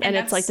 Right. And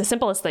it's like the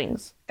simplest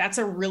things. That's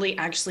a really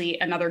actually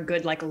another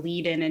good like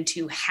lead in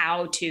into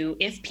how to,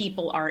 if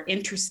people are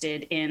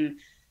interested in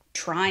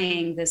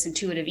trying this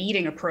intuitive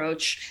eating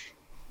approach,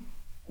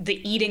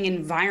 the eating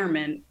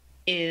environment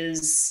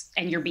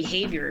and your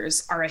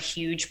behaviors are a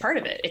huge part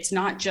of it. It's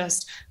not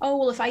just, oh,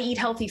 well, if I eat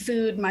healthy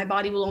food, my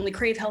body will only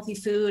crave healthy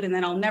food and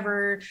then I'll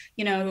never,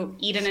 eat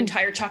an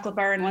entire chocolate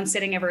bar in one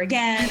sitting ever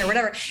again or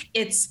whatever.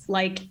 It's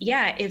like,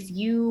 yeah, if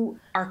you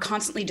are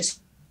constantly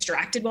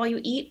distracted while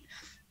you eat,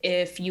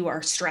 if you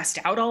are stressed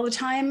out all the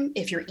time,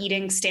 if you're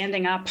eating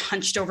standing up,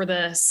 hunched over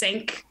the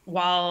sink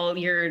while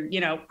you're,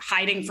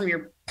 hiding from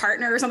your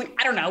partner or something,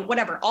 I don't know,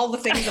 whatever, all the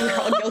things that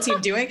we're all guilty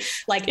of doing,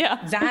 like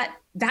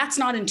that's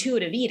not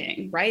intuitive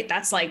eating, right?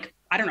 That's like,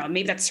 I don't know,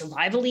 maybe that's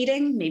survival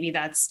eating. Maybe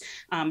that's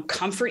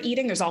comfort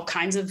eating. There's all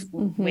kinds of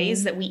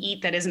ways that we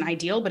eat that isn't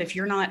ideal. But if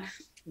you're not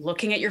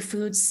looking at your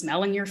food,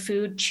 smelling your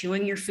food,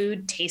 chewing your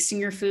food, tasting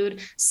your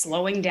food,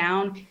 slowing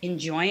down,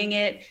 enjoying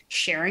it,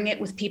 sharing it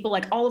with people,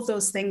 like all of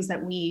those things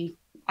that we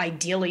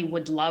ideally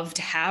would love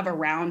to have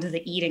around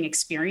the eating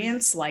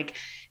experience, like,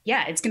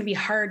 yeah, it's going to be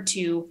hard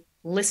to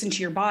listen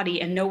to your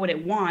body and know what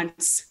it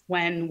wants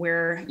when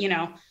we're,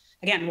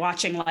 again,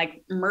 watching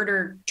like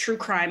murder true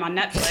crime on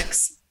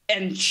Netflix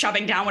and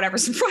shoving down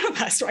whatever's in front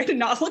of us, right? And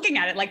not looking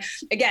at it. Like,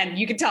 again,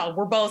 you can tell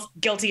we're both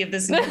guilty of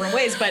this in different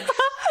ways, but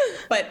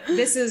But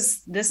this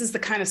is the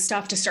kind of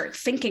stuff to start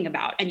thinking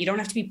about. And you don't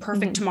have to be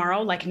perfect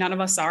tomorrow, like none of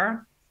us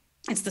are.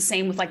 It's the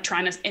same with like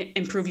trying to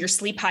improve your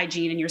sleep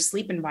hygiene and your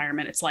sleep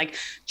environment. It's like,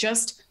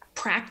 just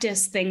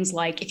practice things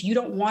like, if you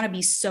don't want to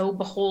be so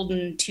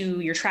beholden to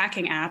your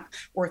tracking app,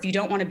 or if you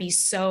don't want to be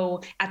so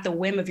at the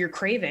whim of your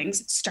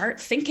cravings, start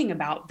thinking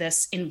about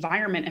this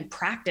environment and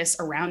practice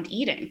around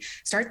eating.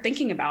 Start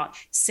thinking about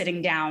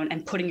sitting down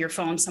and putting your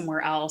phone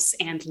somewhere else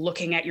and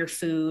looking at your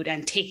food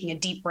and taking a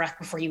deep breath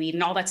before you eat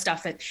and all that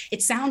stuff. That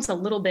it sounds a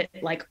little bit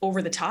like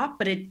over the top,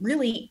 but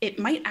it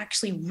might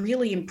actually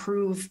really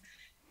improve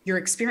your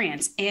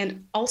experience,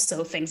 and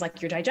also things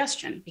like your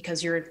digestion,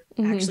 because you're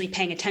actually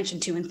paying attention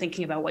to and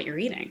thinking about what you're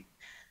eating.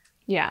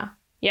 Yeah.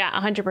 Yeah.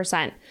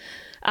 100%.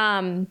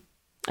 I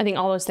think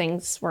all those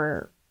things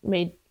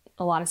made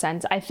a lot of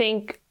sense. I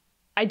think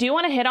I do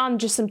want to hit on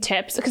just some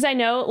tips, because I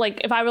know,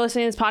 like, if I were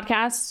listening to this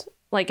podcast,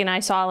 like, and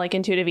I saw like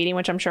intuitive eating,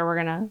 which I'm sure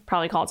we're going to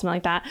probably call it something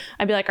like that,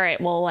 I'd be like, all right,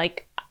 well,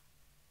 like,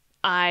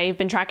 I've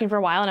been tracking for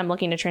a while and I'm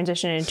looking to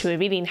transition into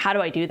intuitive eating. How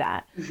do I do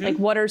that? Like,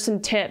 what are some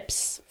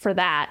tips for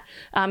that?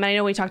 And I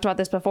know we talked about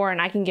this before,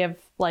 and I can give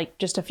like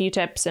just a few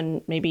tips,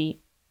 and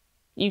maybe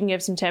you can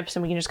give some tips,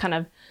 and we can just kind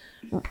of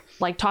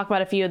like talk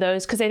about a few of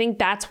those. Cause I think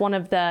that's one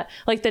of the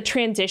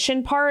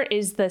transition part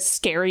is the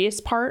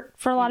scariest part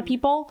for a lot of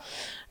people.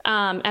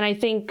 And I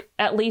think,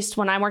 at least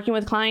when I'm working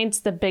with clients,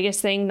 the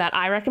biggest thing that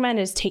I recommend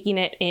is taking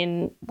it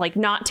in, like,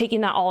 not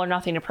taking that all or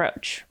nothing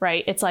approach,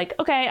 right? It's like,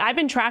 okay, I've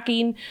been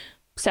tracking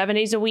 7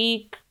 days a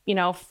week,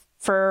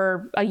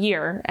 for a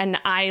year. And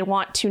I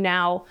want to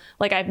now,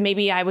 like,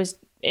 I was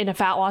in a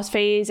fat loss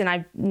phase and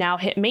I've now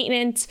hit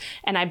maintenance,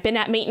 and I've been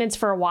at maintenance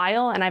for a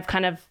while, and I've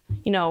kind of,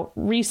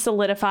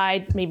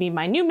 re-solidified maybe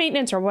my new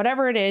maintenance or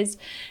whatever it is.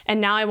 And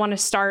now I want to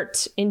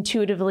start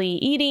intuitively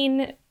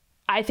eating.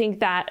 I think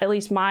that at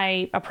least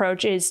my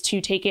approach is to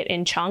take it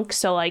in chunks.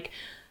 So like,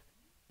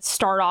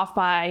 start off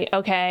by,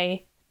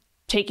 okay,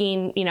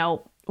 taking,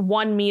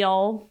 one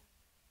meal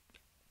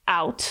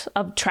out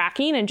of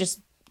tracking and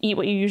just eat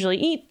what you usually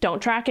eat,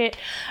 don't track it,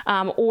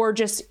 or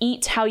just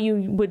eat how you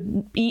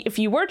would eat if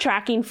you were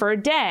tracking for a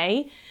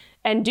day,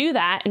 and do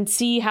that and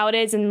see how it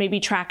is, and maybe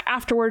track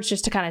afterwards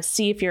just to kind of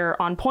see if you're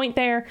on point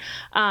there.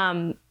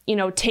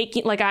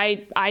 Taking, like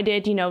I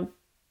did,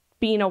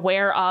 being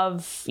aware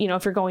of,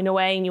 if you're going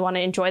away and you want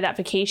to enjoy that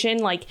vacation,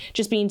 like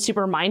just being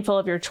super mindful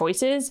of your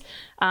choices,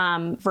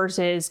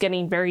 versus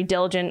getting very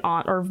diligent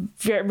on, or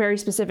very, very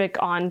specific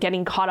on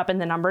getting caught up in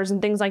the numbers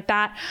and things like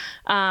that.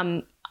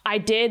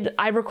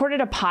 I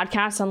recorded a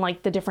podcast on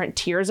like the different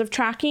tiers of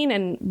tracking.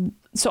 And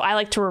so I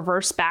like to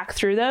reverse back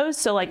through those.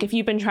 So like, if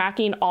you've been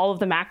tracking all of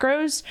the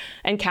macros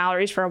and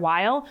calories for a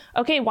while,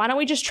 okay, why don't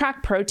we just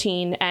track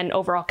protein and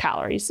overall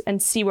calories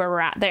and see where we're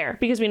at there?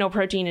 Because we know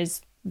protein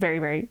is very,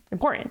 very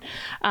important.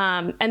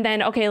 And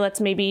then, okay, let's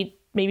maybe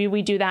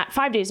we do that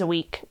 5 days a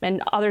week,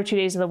 and other 2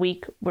 days of the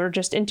week, we're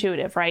just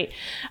intuitive, right?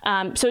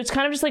 So it's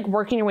kind of just like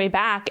working your way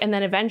back. And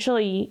then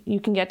eventually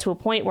you can get to a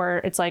point where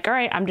it's like, all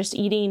right, I'm just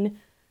eating,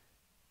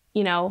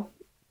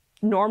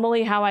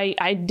 normally how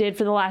I did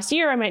for the last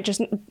year. I might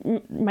just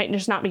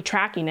not be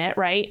tracking it,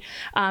 right?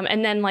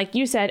 And then, like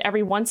you said,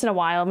 every once in a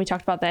while, and we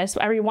talked about this,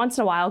 every once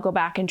in a while, go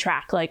back and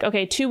track, like,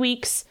 okay, 2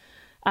 weeks,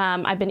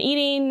 I've been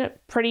eating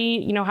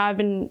pretty, how I've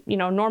been,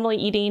 normally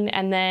eating.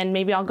 And then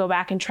maybe I'll go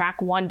back and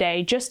track one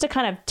day just to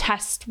kind of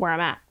test where I'm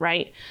at.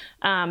 Right.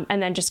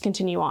 And then just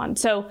continue on.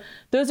 So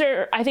those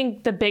are, I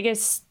think, the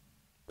biggest,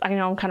 I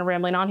know I'm kind of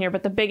rambling on here,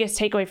 but the biggest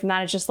takeaway from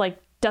that is just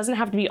like, doesn't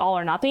have to be all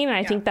or nothing. And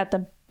I think that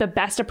the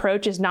best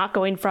approach is not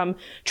going from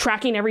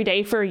tracking every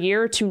day for a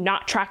year to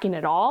not tracking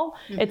at all.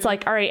 It's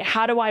like, all right,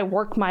 how do I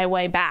work my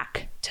way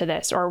back to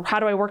this? Or how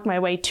do I work my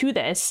way to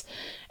this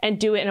and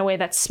do it in a way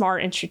that's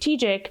smart and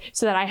strategic,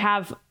 so that I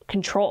have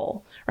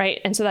control, right?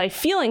 And so that I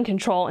feel in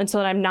control, and so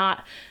that I'm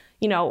not,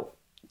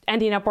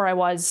 ending up where I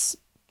was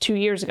 2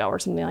 years ago or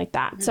something like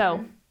that.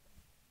 So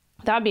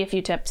that would be a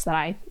few tips that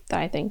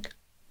I think.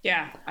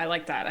 Yeah, I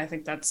like that. I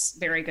think that's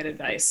very good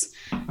advice.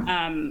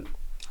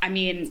 I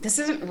mean, this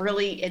isn't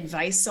really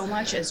advice so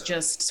much as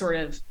just sort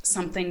of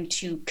something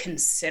to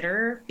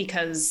consider,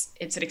 because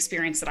it's an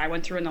experience that I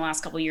went through in the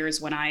last couple of years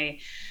when I,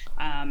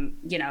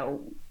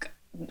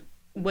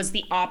 was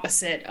the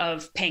opposite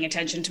of paying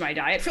attention to my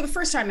diet for the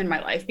first time in my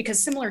life.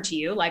 Because similar to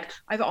you, like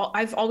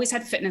I've always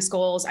had fitness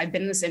goals. I've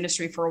been in this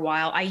industry for a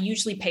while. I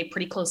usually pay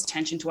pretty close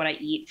attention to what I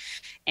eat.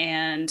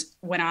 And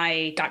when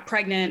I got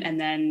pregnant, and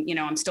then,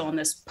 I'm still in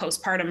this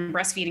postpartum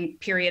breastfeeding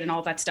period and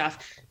all that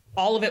stuff,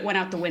 all of it went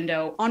out the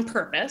window on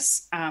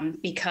purpose,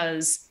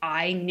 because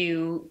I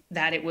knew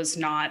that it was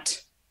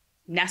not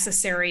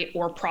necessary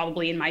or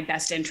probably in my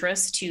best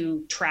interest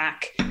to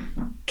track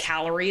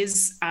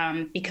calories,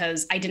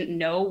 because I didn't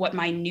know what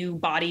my new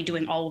body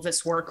doing all of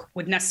this work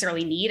would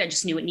necessarily need. I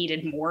just knew it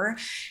needed more.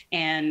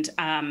 And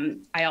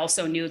I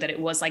also knew that it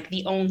was like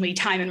the only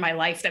time in my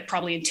life that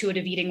probably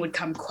intuitive eating would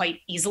come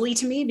quite easily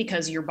to me,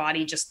 because your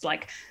body just,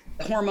 like,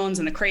 the hormones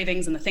and the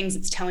cravings and the things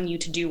it's telling you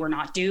to do or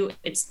not do,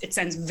 it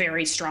sends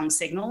very strong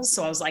signals.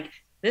 So I was like,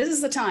 this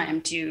is the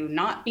time to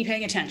not be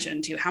paying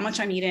attention to how much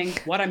I'm eating,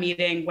 what I'm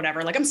eating,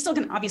 whatever. Like I'm still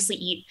going to obviously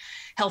eat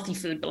healthy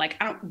food, but like,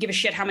 I don't give a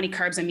shit how many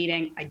carbs I'm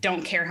eating. I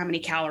don't care how many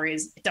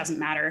calories. It doesn't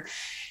matter.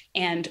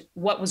 And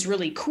what was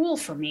really cool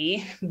for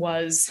me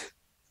was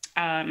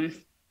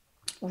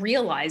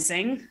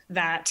realizing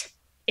that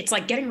it's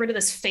like getting rid of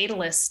this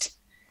fatalist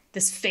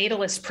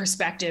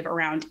perspective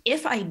around,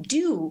 if I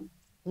do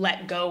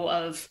let go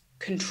of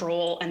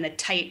control and the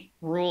tight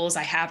rules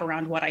I have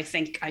around what I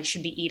think I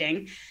should be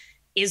eating,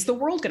 is the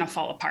world going to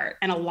fall apart?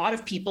 And a lot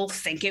of people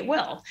think it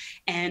will.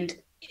 And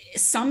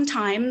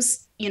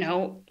sometimes, you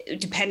know,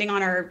 depending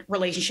on our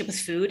relationship with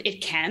food,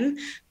 it can,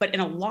 but in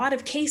a lot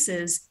of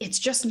cases, it's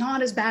just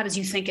not as bad as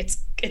you think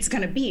it's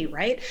going to be,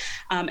 right?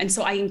 And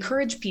so I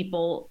encourage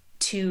people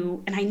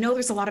to, and I know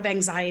there's a lot of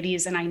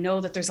anxieties and I know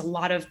that there's a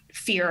lot of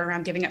fear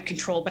around giving up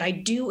control, but I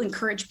do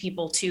encourage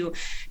people to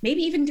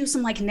maybe even do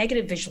some like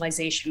negative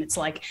visualization. It's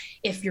like,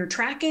 if your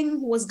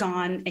tracking was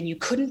gone and you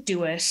couldn't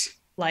do it,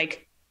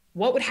 like,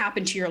 what would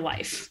happen to your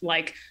life?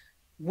 Like,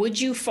 would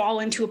you fall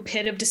into a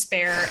pit of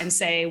despair and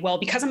say, well,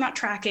 because I'm not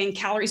tracking,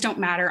 calories don't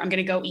matter, I'm going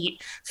to go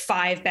eat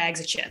 5 bags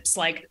of chips?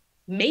 Like,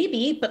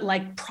 maybe, but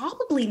like,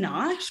 probably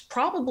not.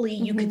 Probably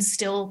you could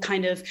still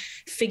kind of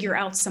figure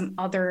out some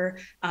other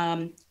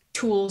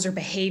tools or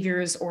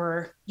behaviors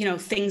or, you know,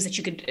 things that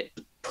you could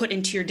put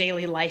into your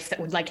daily life that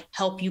would like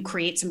help you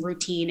create some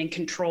routine and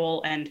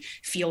control and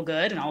feel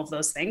good and all of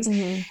those things.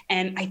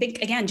 And I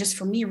think, again, just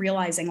for me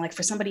realizing, like,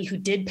 for somebody who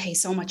did pay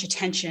so much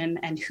attention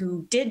and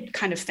who did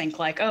kind of think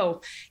like,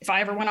 oh, if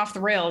I ever went off the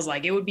rails,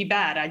 like it would be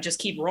bad. I'd just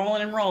keep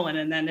rolling and rolling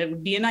and then it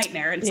would be a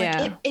nightmare. And it's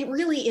like, it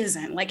really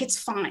isn't. Like, it's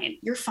fine.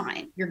 You're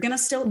fine. You're going to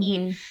still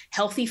eat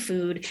healthy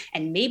food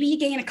and maybe you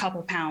gain a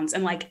couple pounds.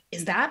 And like,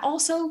 is that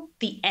also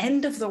the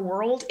end of the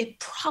world? It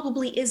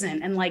probably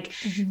isn't. And like,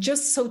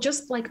 just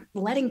like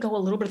letting go a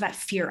little bit of that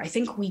fear. I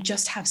think we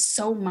just have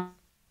so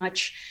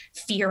much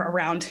fear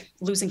around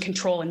losing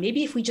control. And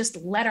maybe if we just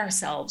let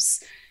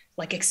ourselves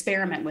like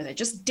experiment with it,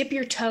 just dip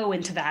your toe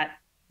into that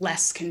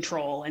less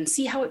control and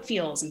see how it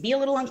feels and be a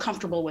little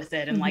uncomfortable with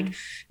it. And like,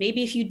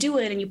 maybe if you do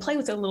it and you play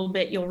with it a little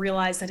bit, you'll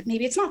realize that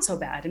maybe it's not so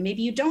bad. And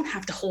maybe you don't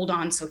have to hold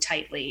on so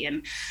tightly.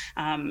 And,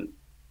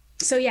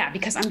 so yeah,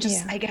 because I'm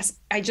just, I guess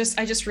I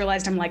just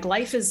realized I'm like,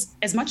 life is,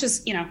 as much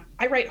as, you know,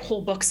 I write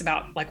whole books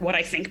about like what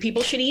I think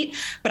people should eat,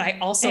 but I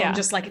also am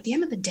just like, at the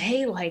end of the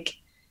day, like,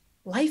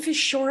 life is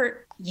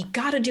short. You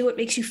got to do what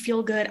makes you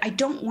feel good. I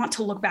don't want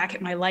to look back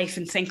at my life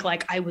and think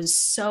like I was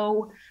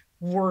so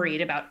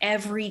worried about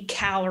every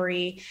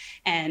calorie.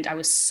 And I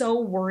was so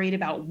worried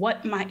about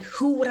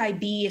who would I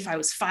be if I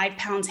was 5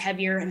 pounds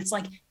heavier? And it's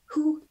like,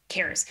 who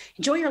cares?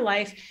 Enjoy your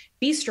life,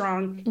 be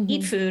strong,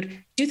 eat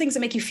food, do things that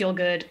make you feel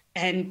good,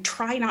 and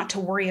try not to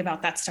worry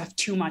about that stuff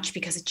too much,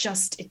 because it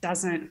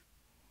doesn't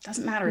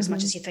matter as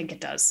much as you think it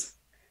does.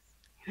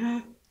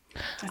 I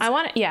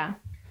want you to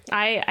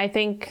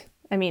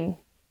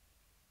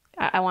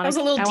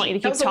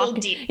keep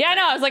talking. Yeah,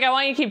 no, I was like, I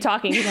want you to keep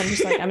talking because I'm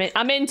just like,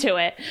 I'm into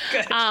it.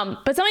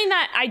 But something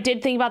that I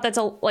did think about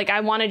I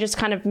want to just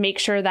kind of make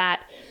sure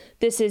that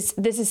this is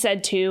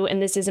said too,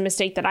 and this is a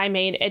mistake that I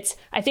made.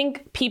 I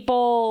think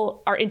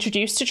people are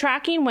introduced to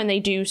tracking when they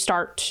do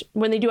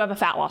have a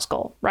fat loss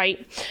goal,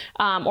 right?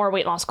 Or a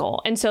weight loss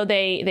goal. And so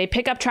they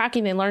pick up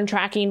tracking, they learn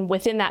tracking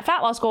within that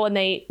fat loss goal, and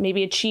they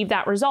maybe achieve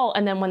that result.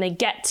 And then when they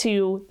get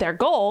to their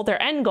goal, their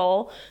end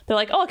goal, they're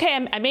like, oh,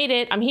 okay, I made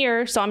it, I'm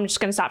here, so I'm just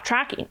going to stop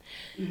tracking.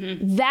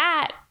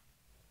 That,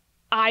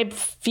 I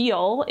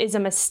feel, is a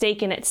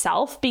mistake in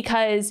itself,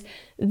 because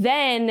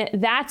then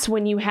that's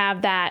when you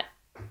have that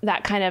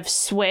kind of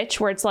switch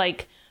where it's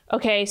like,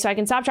 okay, so I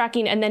can stop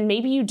tracking. And then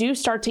maybe you do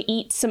start to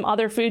eat some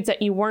other foods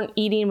that you weren't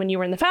eating when you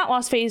were in the fat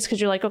loss phase, because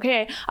you're like,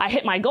 okay, I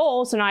hit my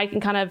goal. So now I can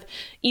kind of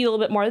eat a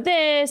little bit more of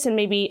this and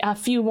maybe a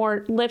few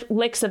more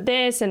licks of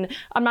this. And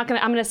I'm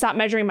going to stop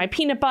measuring my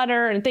peanut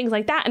butter and things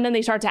like that. And then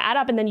they start to add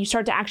up, and then you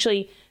start to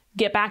actually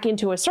get back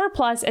into a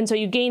surplus, and so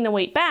you gain the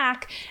weight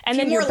back, and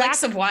then you're back.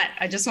 Licks of what?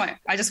 I just want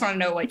to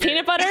know what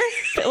peanut butter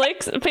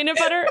licks. Peanut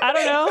butter. I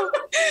don't know.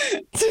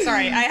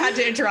 Sorry, I had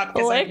to interrupt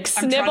because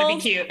I'm trying to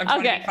be cute. I'm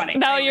trying to be funny.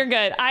 No, you're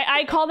good.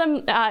 I call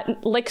them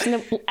licks,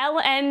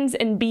 LNs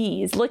and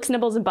Bs, licks,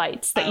 nibbles, and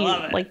bites. That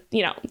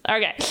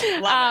Okay.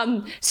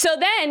 So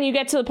then you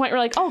get to the point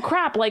where like, oh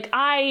crap, like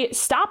I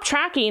stopped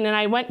tracking and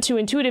I went to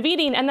intuitive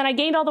eating, and then I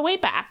gained all the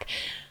weight back.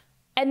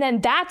 And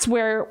then that's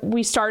where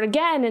we start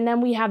again. And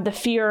then we have the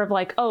fear of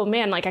like, oh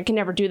man, like I can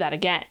never do that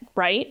again,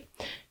 right?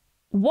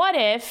 What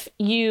if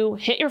you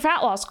hit your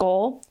fat loss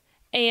goal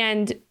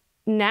and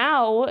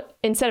now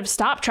instead of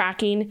stop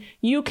tracking,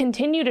 you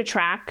continue to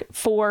track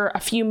for a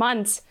few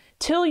months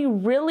till you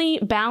really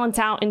balance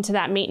out into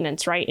that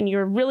maintenance, right? And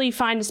you really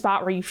find a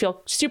spot where you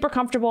feel super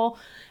comfortable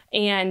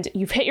and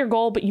you've hit your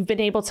goal, but you've been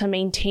able to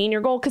maintain your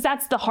goal, because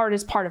that's the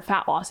hardest part of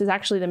fat loss, is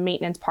actually the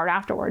maintenance part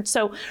afterwards.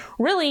 So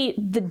really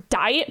the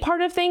diet part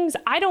of things,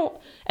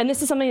 and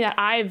this is something that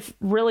I've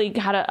really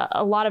had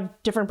a lot of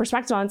different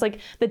perspectives on. It's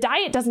like the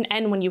diet doesn't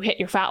end when you hit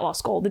your fat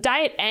loss goal. The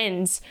diet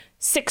ends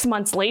 6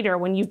 months later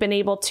when you've been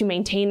able to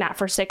maintain that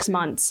for 6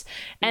 months.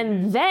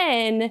 And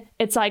then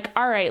it's like,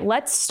 all right,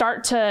 let's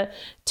start to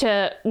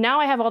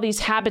now I have all these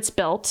habits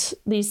built,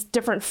 these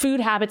different food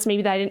habits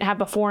maybe that I didn't have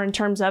before in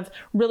terms of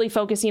really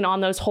focusing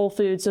on those whole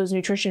foods, those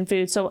nutrition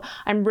foods. So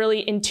I'm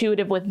really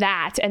intuitive with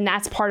that. And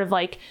that's part of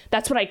like,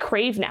 that's what I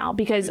crave now,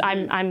 because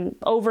I'm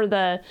over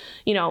the,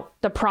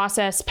 the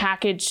processed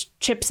packaged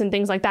chips and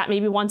things like that,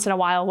 maybe once in a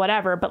while,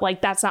 whatever. But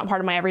like, that's not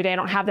part of my everyday. I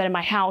don't have that in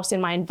my house,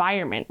 in my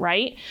environment.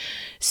 Right.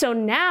 So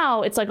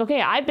now it's like,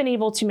 okay, I've been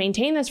able to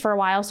maintain this for a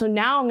while. So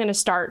now I'm going to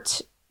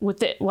start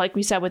with it, like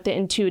we said, with the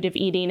intuitive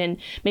eating, and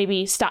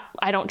maybe stop.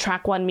 I don't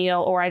track one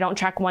meal, or I don't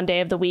track one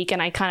day of the week,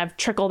 and I kind of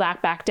trickle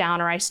that back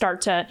down, or I start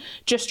to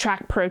just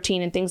track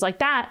protein and things like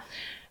that.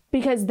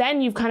 Because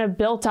then you've kind of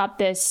built up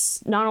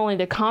this, not only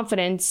the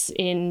confidence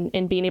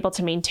in being able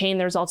to maintain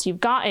the results you've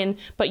gotten,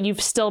 but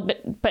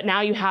but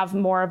now you have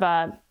more of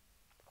a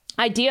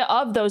idea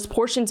of those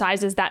portion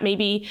sizes that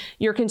maybe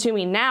you're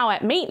consuming now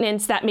at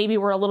maintenance that maybe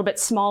were a little bit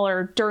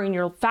smaller during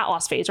your fat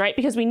loss phase, right?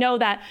 Because we know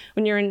that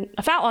when you're in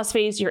a fat loss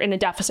phase, you're in a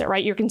deficit,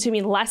 right? You're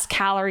consuming less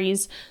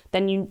calories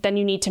than you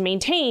need to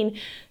maintain.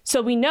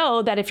 So we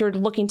know that if you're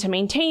looking to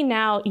maintain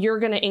now, you're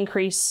going to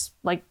increase,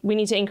 like we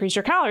need to increase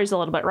your calories a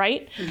little bit,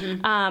 right?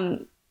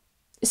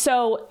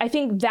 So I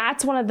think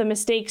that's one of the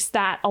mistakes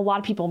that a lot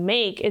of people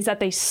make, is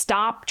that they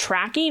stop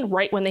tracking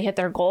right when they hit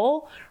their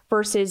goal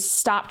versus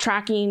stop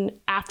tracking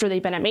after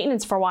they've been at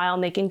maintenance for a while,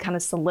 and they can kind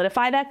of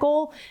solidify that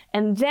goal.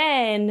 And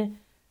then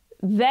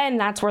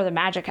that's where the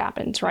magic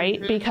happens, right?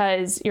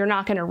 Because you're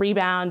not going to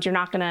rebound. You're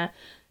not going to,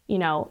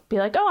 be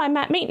like, oh, I'm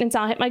at maintenance,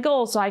 I'll hit my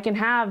goal, so I can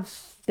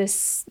have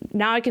this.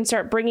 Now I can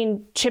start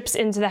bringing chips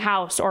into the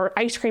house or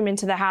ice cream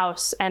into the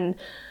house and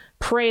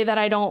pray that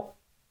I don't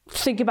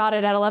think about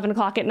it at 11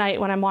 o'clock at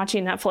night when I'm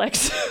watching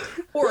Netflix.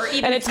 Or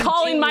even and it's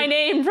calling my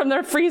name from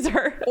the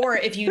freezer. Or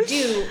if you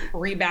do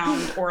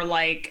rebound or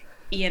like,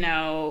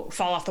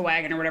 fall off the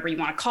wagon or whatever you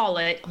want to call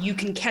it, you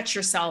can catch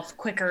yourself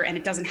quicker, and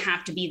it doesn't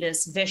have to be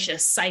this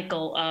vicious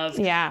cycle of,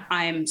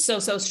 I'm so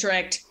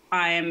strict,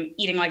 I'm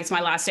eating like it's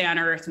my last day on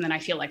earth, and then I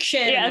feel like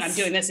shit, and then I'm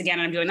doing this again,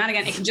 and I'm doing that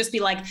again. It can just be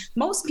like,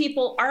 most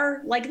people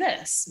are like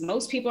this.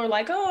 Most people are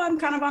like, oh, I'm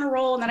kind of on a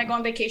roll, and then I go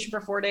on vacation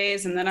for 4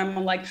 days, and then I'm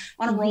like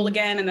on a roll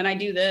again, and then I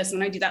do this, and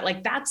then I do that.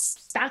 Like,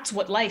 that's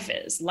what life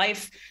is.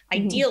 Life,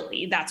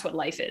 ideally, that's what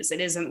life is.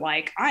 It isn't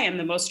like, I am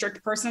the most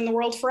strict person in the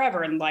world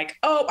forever, and like,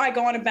 oh, I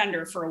go on a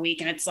bender for a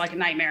week, and it's like a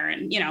nightmare,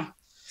 and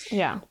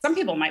some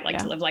people might like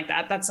to live like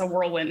that. That's a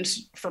whirlwind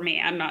for me.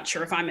 I'm not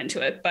sure if I'm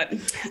into it, but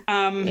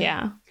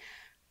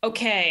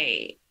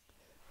okay.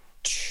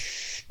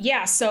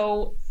 Yeah.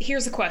 So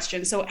here's a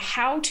question. So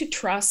how to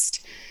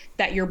trust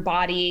that your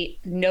body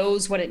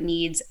knows what it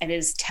needs and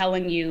is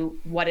telling you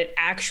what it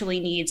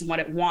actually needs and what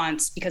it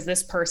wants, because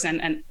this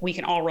person, and we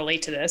can all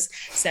relate to this,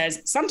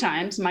 says,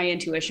 sometimes my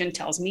intuition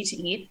tells me to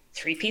eat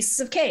 3 pieces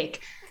of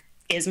cake.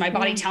 Is my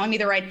body telling me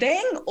the right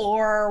thing,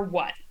 or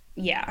what?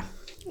 Yeah.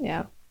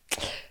 Yeah.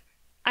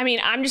 I mean,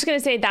 I'm just going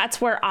to say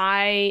that's where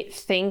I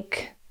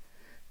think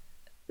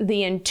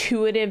the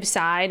intuitive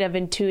side of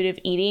intuitive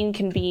eating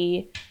can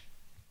be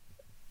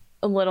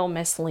a little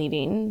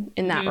misleading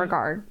in that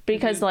regard,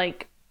 because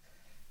like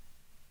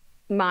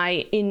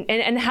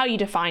and how you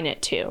define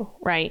it too,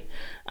 right?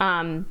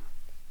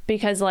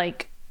 Because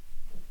like,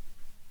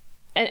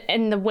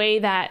 and the way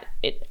that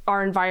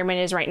our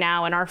environment is right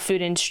now and our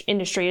food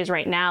industry is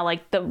right now,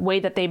 like the way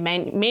that they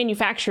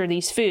manufacture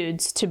these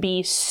foods to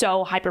be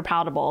so hyper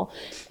palatable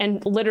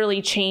and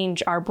literally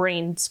change our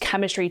brain's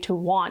chemistry to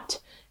want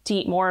to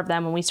eat more of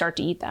them when we start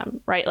to eat them,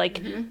 right?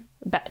 Like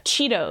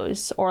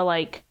Cheetos or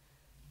like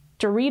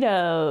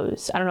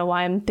Doritos. I don't know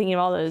why I'm thinking of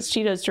all those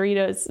Cheetos,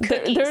 Doritos.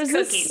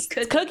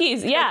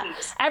 Cookies. Yeah.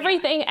 Cookies.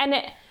 Everything. And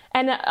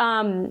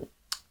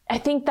I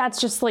think that's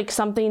just like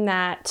something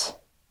that,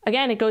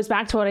 again, it goes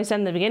back to what I said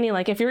in the beginning.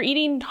 Like if you're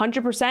eating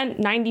 100%,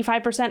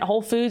 95%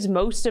 whole foods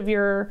most of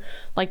your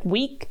like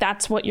week,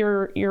 that's what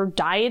your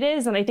diet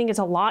is. And I think it's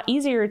a lot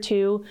easier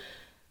to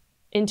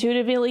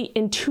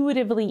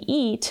intuitively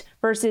eat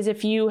versus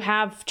if you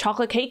have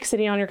chocolate cake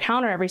sitting on your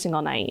counter every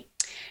single night.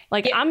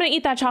 Like I'm going to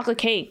eat that chocolate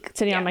cake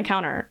sitting on my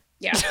counter.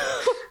 Yeah.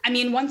 I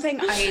mean, one thing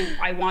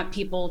I want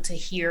people to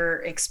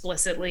hear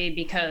explicitly,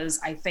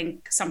 because I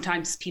think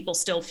sometimes people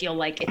still feel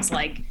like it's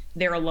like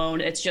they're alone.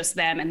 It's just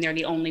them and they're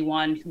the only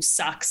one who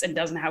sucks and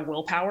doesn't have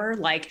willpower.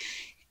 Like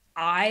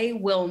I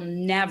will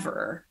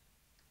never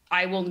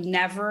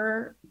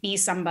be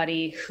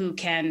somebody who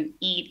can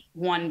eat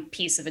 1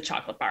 piece of a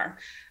chocolate bar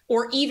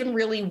or even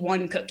really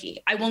 1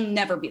 cookie. I will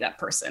never be that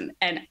person.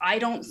 And I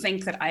don't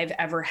think that I've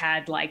ever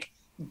had like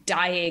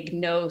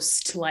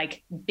diagnosed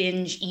like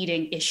binge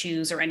eating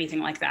issues or anything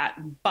like that.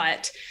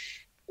 But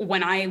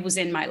when I was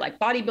in my like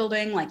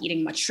bodybuilding, like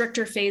eating much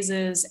stricter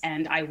phases,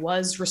 and I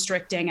was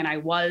restricting and I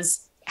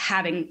was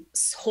having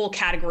whole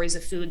categories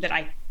of food that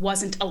I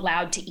wasn't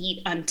allowed to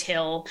eat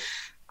until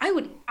I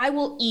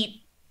will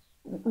eat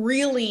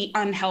really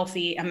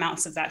unhealthy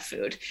amounts of that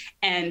food.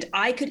 And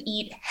I could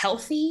eat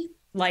healthy,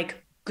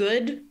 like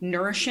good,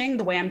 nourishing,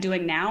 the way I'm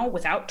doing now,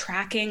 without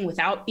tracking,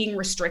 without being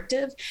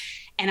restrictive.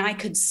 And I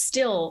could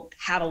still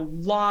have a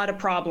lot of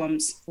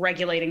problems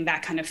regulating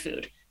that kind of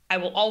food. I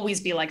will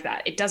always be like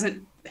that. It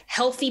doesn't,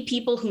 healthy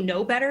people who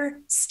know better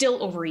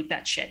still overeat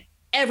that shit.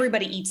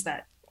 Everybody eats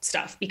that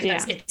stuff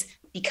because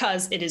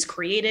it is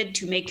created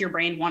to make your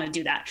brain want to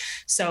do that.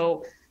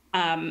 So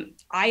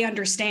I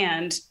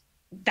understand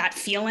that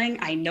feeling.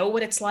 I know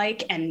what it's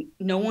like, and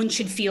no one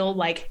should feel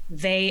like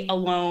they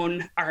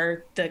alone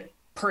are the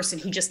person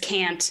who just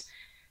can't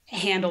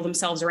handle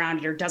themselves around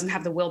it or doesn't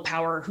have the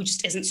willpower, who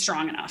just isn't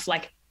strong enough.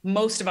 Like,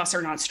 most of us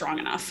are not strong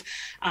enough.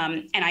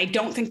 And I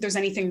don't think there's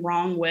anything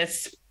wrong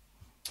with,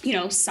 you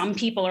know, some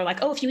people are like,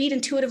 oh, if you eat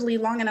intuitively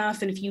long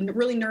enough and if you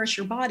really nourish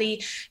your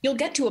body, you'll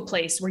get to a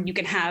place where you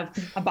can have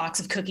a box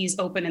of cookies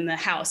open in the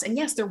house. And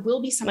yes, there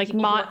will be some like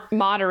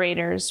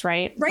moderators,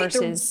 right? Right.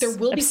 Versus there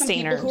will be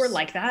abstainers. Some people who are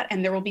like that,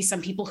 and there will be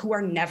some people who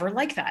are never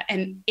like that.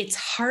 And it's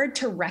hard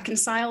to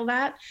reconcile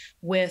that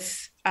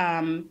with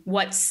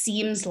what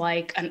seems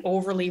like an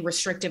overly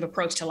restrictive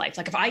approach to life.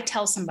 Like, if I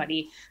tell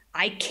somebody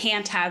I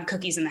can't have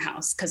cookies in the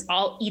house because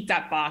I'll eat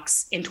that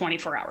box in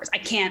 24 hours, I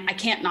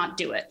can't not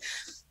do it.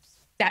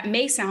 That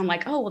may sound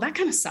like, oh, well, that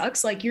kind of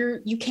sucks. Like,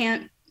 you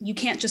can't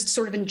just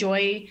sort of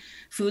enjoy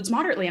foods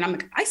moderately. And I'm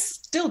like, I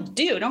still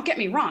do. Don't get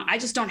me wrong. I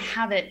just don't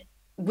have it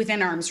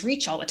within arm's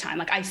reach all the time.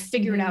 Like, I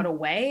figured out a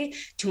way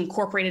to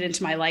incorporate it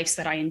into my life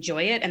so that I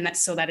enjoy it, and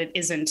that's so that it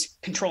isn't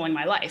controlling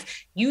my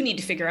life. You need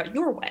to figure out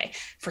your way.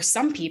 For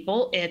some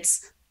people,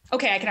 it's,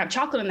 okay, I can have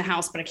chocolate in the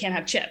house, but I can't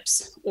have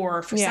chips.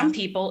 Or for some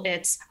people,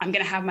 it's, I'm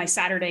going to have my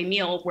Saturday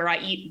meal where I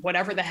eat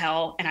whatever the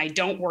hell and I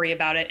don't worry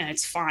about it and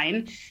it's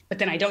fine. But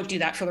then I don't do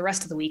that for the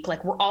rest of the week.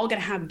 Like, we're all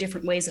going to have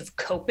different ways of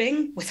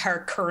coping with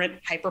our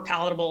current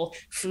hyperpalatable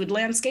food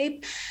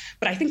landscape.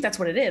 But I think that's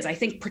what it is. I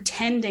think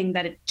pretending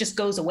that it just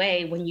goes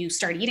away when you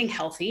start eating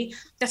healthy,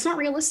 that's not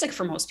realistic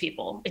for most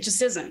people. It just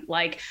isn't.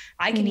 Like,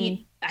 I can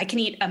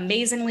eat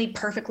amazingly,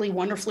 perfectly,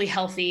 wonderfully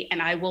healthy,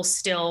 and I will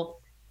still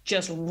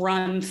just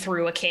run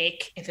through a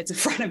cake if it's in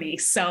front of me.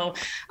 So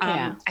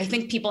I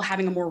think people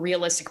having a more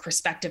realistic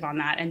perspective on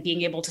that and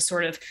being able to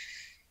sort of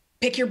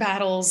pick your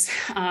battles.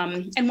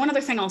 And one other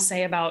thing I'll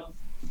say about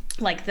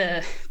like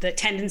the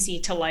tendency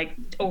to like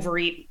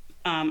overeat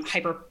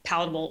hyper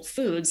palatable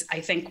foods,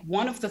 I think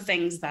one of the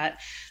things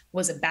that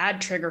was a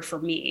bad trigger for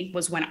me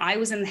was when I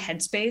was in the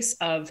headspace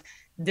of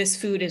this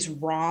food is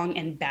wrong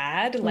and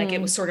bad. Like,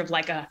 it was sort of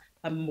like a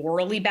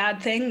morally bad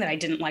thing that I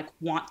didn't like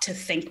want to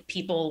think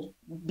people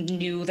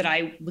knew that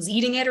I was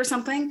eating it or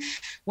something.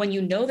 When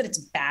you know that it's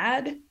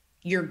bad,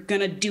 you're going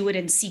to do it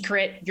in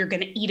secret. You're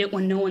going to eat it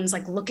when no one's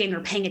like looking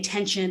or paying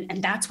attention.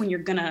 And that's when you're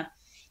going to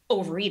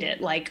overeat it.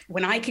 Like,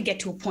 when I could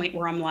get to a point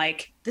where I'm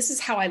like, this is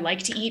how I like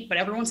to eat, but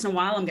every once in a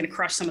while I'm going to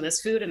crush some of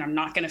this food and I'm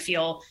not going to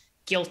feel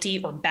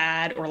guilty or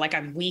bad or like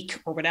I'm weak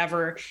or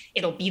whatever.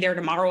 It'll be there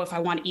tomorrow if I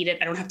want to eat it.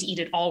 I don't have to eat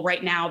it all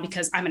right now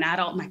because I'm an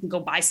adult and I can go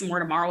buy some more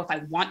tomorrow if I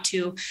want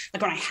to.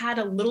 Like, when I had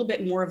a little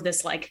bit more of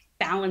this like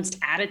balanced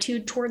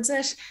attitude towards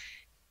it,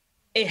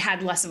 it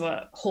had less of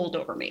a hold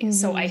over me.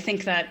 So I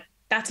think that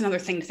that's another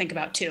thing to think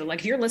about too. Like,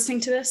 if you're listening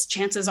to this,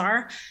 chances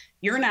are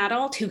you're an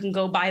adult who can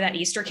go buy that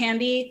Easter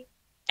candy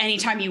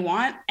anytime you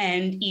want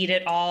and eat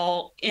it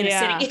all in a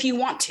sitting if you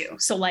want to.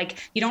 So like,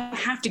 you don't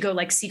have to go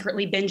like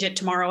secretly binge it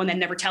tomorrow and then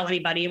never tell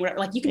anybody and whatever.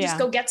 Like, you can just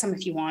go get some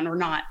if you want or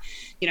not,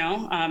 you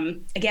know?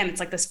 Again, it's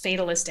like this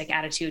fatalistic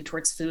attitude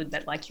towards food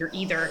that like, you're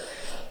either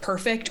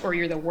perfect or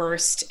you're the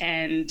worst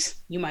and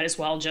you might as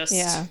well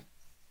just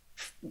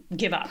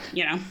give up,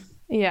 you know?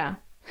 Yeah.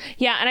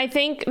 Yeah. And I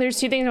think there's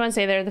two things I want to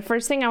say there. The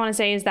first thing I want to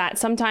say is that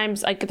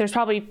sometimes like there's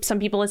probably some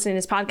people listening to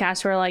this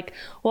podcast who are like,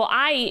 well,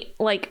 I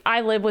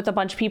live with a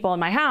bunch of people in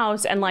my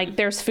house and like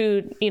there's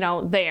food, you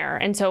know, there.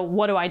 And so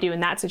what do I do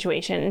in that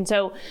situation? And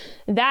so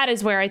that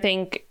is where I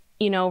think,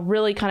 you know,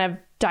 really kind of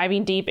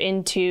diving deep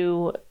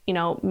into, you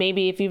know,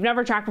 maybe if you've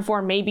never tracked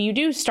before, maybe you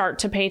do start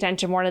to pay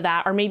attention more to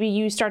that, or maybe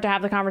you start to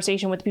have the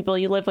conversation with the people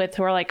you live with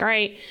who are like, all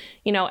right,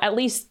 you know, at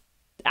least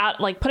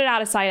put it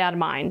out of sight, out of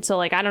mind. So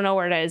like, I don't know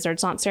where it is, or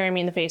it's not staring me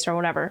in the face or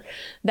whatever.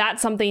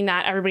 That's something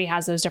that everybody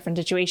has those different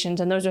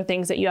situations. And those are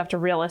things that you have to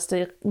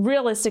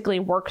realistically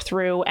work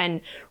through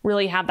and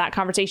really have that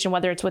conversation,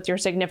 whether it's with your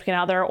significant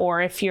other,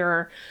 or if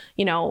you're,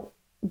 you know,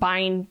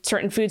 buying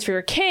certain foods for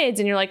your kids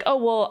and you're like, oh,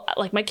 well,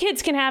 like my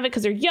kids can have it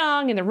because they're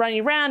young and they're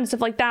running around and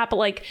stuff like that. But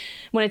like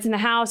when it's in the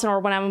house or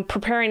when I'm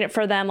preparing it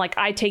for them, like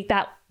I take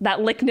that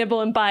lick,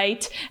 nibble and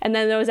bite, and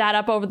then those add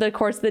up over the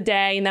course of the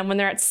day. And then when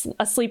they're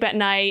asleep at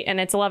night and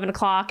it's 11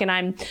 o'clock and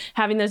I'm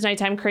having those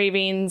nighttime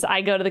cravings,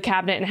 I go to the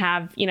cabinet and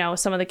have, you know,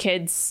 some of the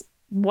kids,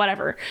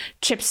 whatever,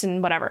 chips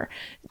and whatever.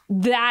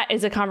 That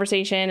is a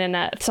conversation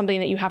and something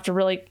that you have to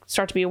really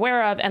start to be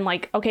aware of. And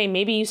like, okay,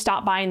 maybe you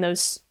stop buying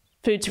those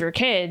foods for your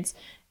kids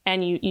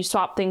and you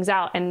swap things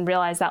out and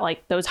realize that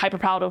like those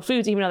hyperpalatable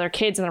foods, even though they're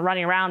kids and they're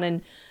running around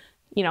and,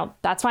 you know,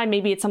 that's fine.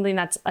 Maybe it's something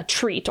that's a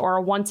treat or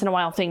a once in a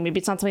while thing. Maybe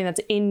it's not something that's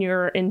in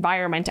your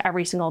environment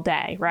every single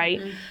day. Right.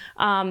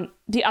 Mm-hmm.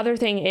 The other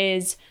thing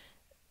is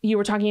you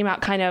were talking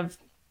about kind of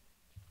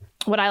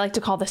what I like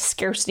to call the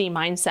scarcity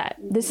mindset.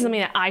 This is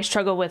something that I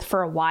struggled with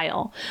for a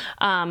while.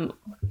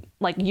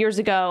 Like years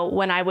ago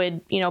when I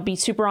would, be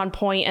super on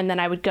point, and then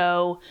I would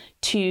go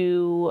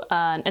to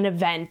an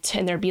event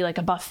and there'd be like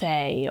a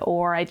buffet,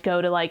 or I'd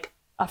go to like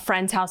a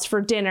friend's house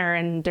for dinner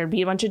and there'd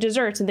be a bunch of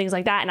desserts and things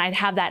like that. And I'd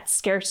have that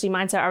scarcity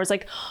mindset. I was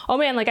like, oh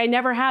man, like I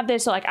never have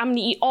this. So like, I'm going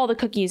to eat all the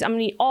cookies. I'm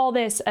going to eat all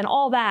this and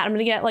all that. I'm going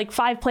to get like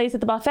 5 plates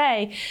at the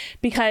buffet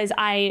because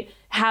I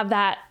have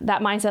that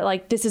mindset.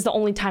 Like, this is the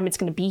only time it's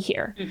going to be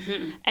here.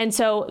 Mm-hmm. And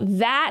so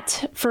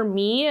that for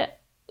me,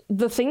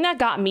 the thing that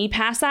got me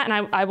past that,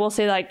 and I will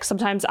say like,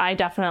 sometimes I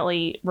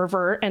definitely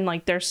revert and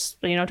like there's,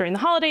 during the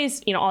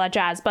holidays, all that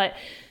jazz, but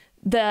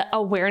the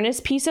awareness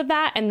piece of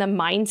that and the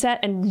mindset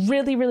and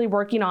really, really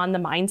working on the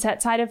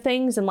mindset side of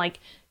things and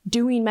like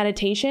doing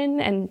meditation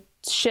and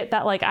shit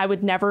that like I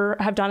would never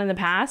have done in the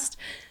past,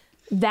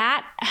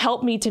 that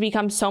helped me to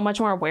become so much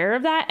more aware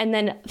of that. And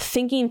then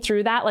thinking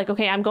through that, like,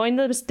 okay, I'm going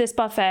to this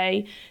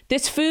buffet.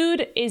 This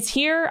food is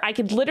here. I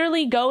could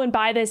literally go and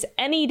buy this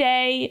any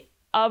day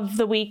of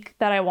the week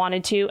that I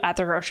wanted to at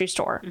the grocery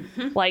store.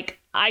 Mm-hmm. Like,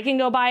 I can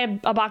go buy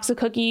a box of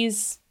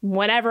cookies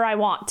whenever I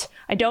want.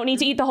 I don't need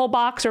to eat the whole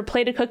box or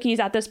plate of cookies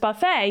at this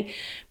buffet.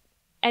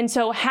 And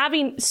so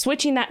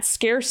switching that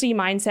scarcity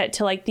mindset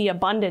to like the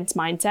abundance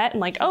mindset and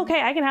like,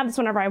 okay, I can have this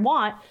whenever I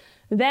want.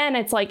 Then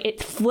it's like,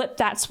 it flipped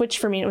that switch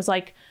for me. It was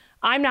like,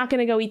 I'm not going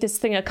to go eat this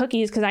thing of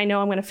cookies because I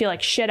know I'm going to feel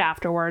like shit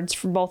afterwards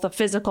from both a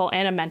physical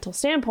and a mental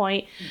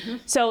standpoint. Mm-hmm.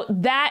 So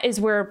that is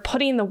where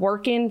putting the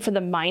work in for the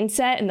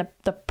mindset and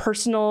the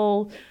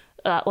personal,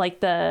 I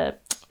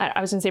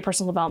was going to say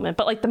personal development,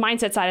 but like the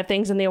mindset side of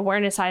things and the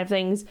awareness side of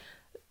things,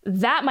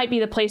 that might be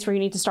the place where you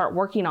need to start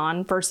working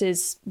on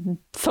versus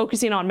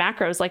focusing on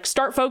macros. Like,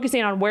 start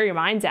focusing on where your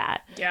mind's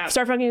at. Yeah.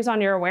 Start focusing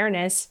on your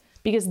awareness,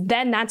 because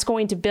then that's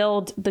going to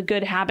build the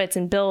good habits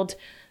and build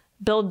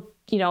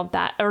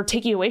that, or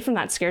take you away from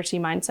that scarcity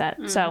mindset.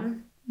 Mm-hmm. So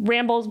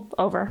rambles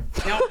over.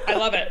 No, I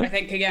love it. I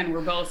think, again,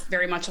 we're both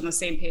very much on the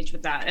same page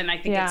with that. And I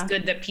think it's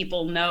good that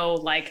people know,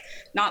 like,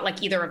 not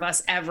like either of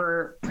us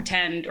ever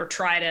pretend or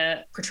try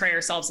to portray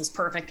ourselves as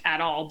perfect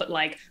at all, but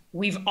like,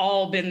 we've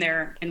all been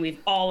there and we've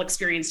all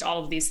experienced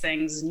all of these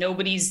things.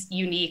 Nobody's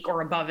unique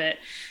or above it.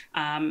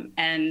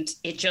 And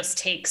it just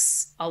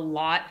takes a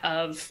lot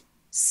of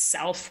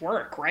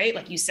self-work, right?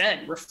 Like you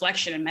said,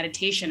 reflection and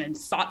meditation and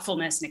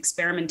thoughtfulness and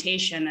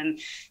experimentation and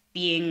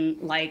being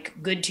like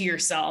good to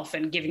yourself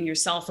and giving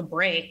yourself a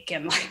break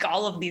and like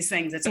all of these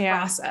things. It's a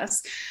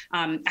process.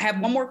 I have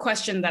one more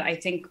question that I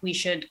think we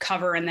should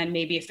cover. And then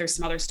maybe if there's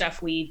some other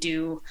stuff we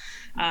do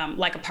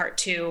like a part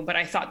 2, but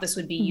I thought this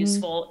would be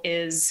useful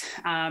is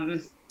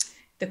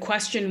the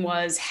question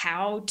was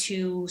how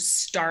to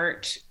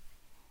start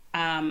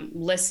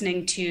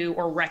listening to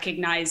or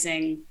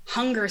recognizing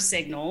hunger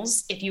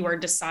signals if you are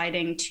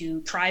deciding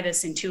to try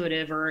this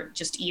intuitive or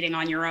just eating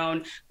on your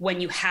own when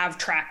you have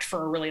tracked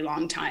for a really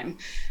long time.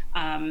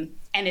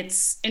 And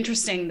it's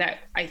interesting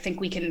that I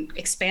think we can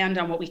expand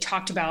on what we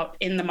talked about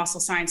in the Muscle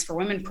Science for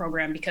Women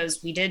program,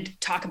 because we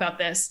did talk about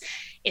this.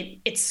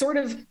 It's sort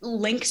of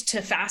linked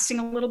to fasting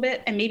a little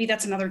bit. And maybe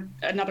that's another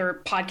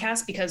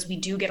podcast, because we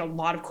do get a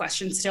lot of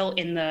questions still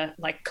in the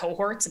like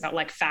cohorts about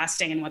like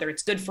fasting and whether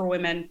it's good for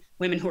women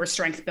who are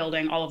strength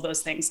building, all of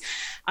those things.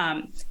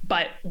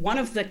 But one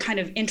of the kind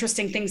of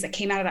interesting things that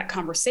came out of that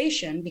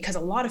conversation, because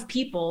a lot of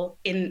people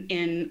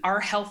in our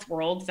health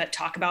world that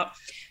talk about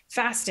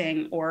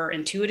fasting or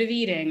intuitive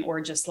eating or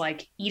just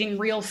like eating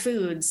real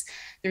foods,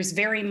 there's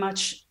very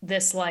much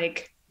this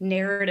like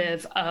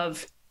narrative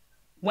of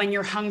when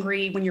you're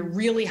hungry, when you're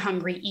really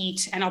hungry,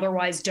 eat, and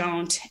otherwise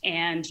don't.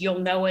 And you'll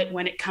know it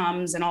when it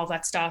comes and all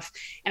that stuff.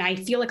 And I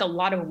feel like a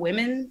lot of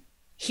women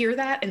hear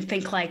that and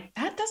think like,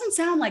 that doesn't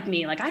sound like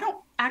me. Like, I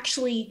don't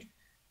actually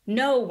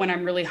know when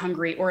I'm really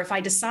hungry, or if I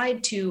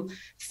decide to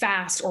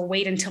fast or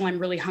wait until I'm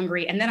really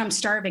hungry and then I'm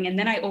starving and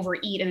then I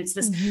overeat. And it's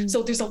this,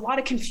 so there's a lot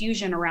of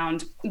confusion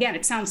around, again,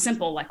 it sounds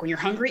simple, like when you're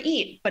hungry,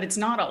 eat, but it's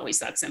not always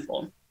that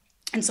simple.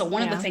 And so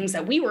one of the things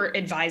that we were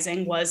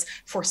advising was,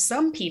 for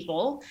some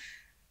people,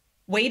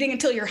 waiting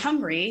until you're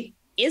hungry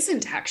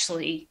isn't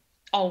actually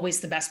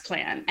always the best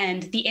plan.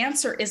 And the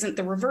answer isn't,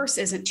 the reverse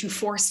isn't to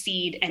force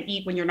feed and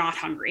eat when you're not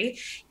hungry.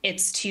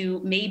 It's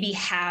to maybe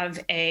have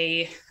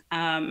a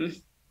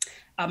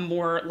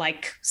more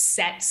like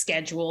set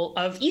schedule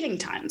of eating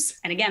times.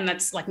 And again,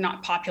 that's like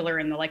not popular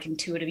in the like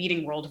intuitive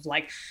eating world of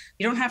like,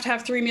 you don't have to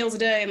have 3 meals a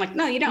day. And like,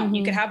 no, you don't.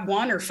 You could have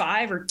 1 or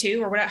 5 or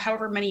 2 or whatever,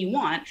 however many you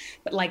want,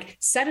 but like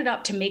set it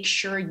up to make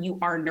sure you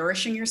are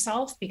nourishing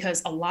yourself.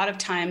 Because a lot of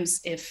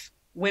times, if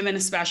women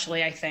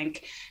especially, I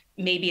think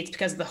maybe it's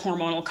because of the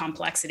hormonal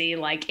complexity,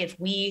 like if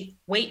we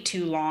wait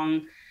too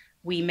long,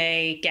 we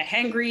may get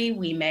hangry,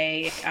 we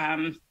may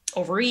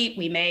overeat,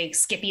 we may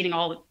skip eating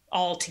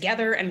all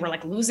together, and we're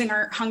like losing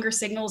our hunger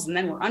signals, and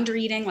then we're under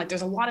eating. Like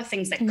there's a lot of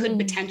things that could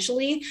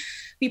potentially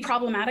be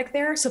problematic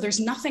there. So there's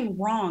nothing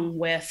wrong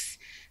with,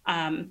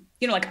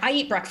 like I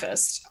eat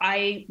breakfast.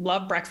 I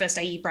love breakfast.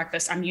 I eat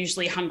breakfast. I'm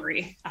usually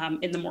hungry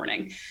in the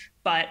morning,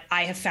 but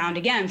I have found,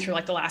 again, through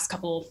like the last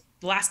couple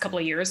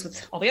of years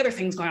with all the other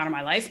things going on in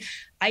my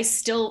life, I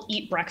still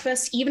eat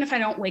breakfast, even if I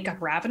don't wake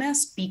up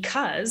ravenous,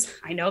 because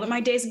I know that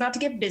my day's about to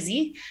get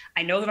busy.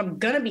 I know that I'm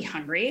going to be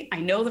hungry. I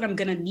know that I'm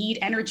going to need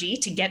energy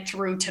to get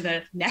through to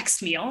the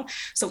next meal.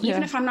 So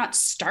even if I'm not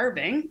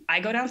starving, I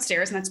go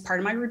downstairs and that's part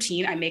of my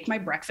routine. I make my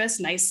breakfast,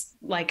 nice,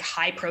 like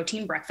high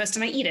protein breakfast,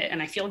 and I eat it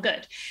and I feel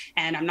good.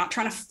 And I'm not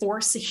trying to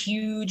force a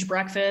huge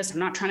breakfast. I'm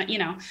not trying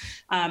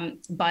to,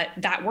 but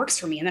that works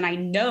for me. And then I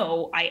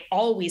know I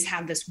always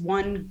have this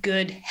one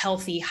good,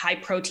 healthy, high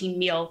protein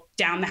meal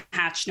down the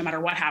hatch, no matter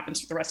what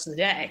happens for the rest of the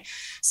day.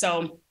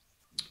 So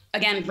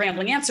again,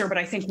 rambling answer, but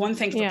I think one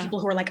thing for people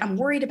who are like, I'm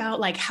worried about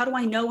like, how do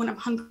I know when I'm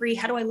hungry?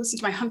 How do I listen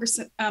to my hunger,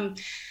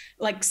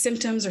 like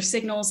symptoms or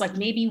signals? Like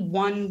maybe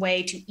one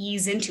way to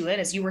ease into it,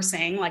 as you were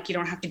saying, like you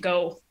don't have to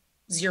go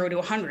 0 to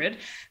 100,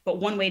 but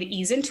one way to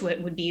ease into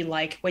it would be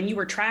like when you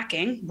were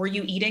tracking, were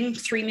you eating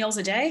 3 meals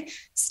a day?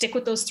 Stick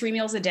with those 3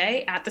 meals a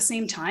day at the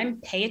same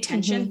time, pay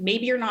attention.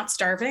 Maybe you're not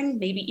starving.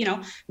 Maybe,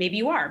 maybe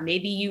you are.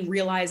 Maybe you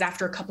realize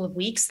after a couple of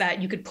weeks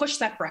that you could push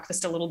that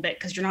breakfast a little bit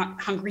because you're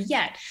not hungry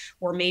yet.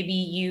 Or maybe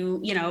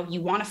you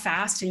want to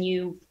fast and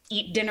you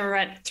eat dinner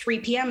at 3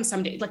 p.m.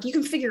 someday. Like you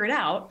can figure it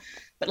out,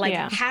 but like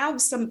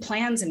have some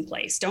plans in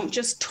place. Don't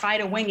just try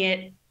to wing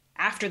it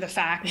after the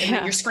fact and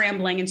then you're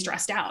scrambling and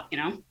stressed out,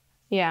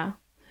 Yeah.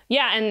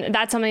 Yeah. And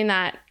that's something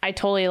that I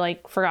totally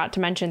like forgot to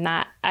mention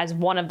that as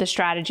one of the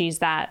strategies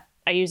that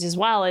I use as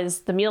well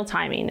is the meal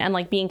timing and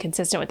like being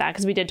consistent with that.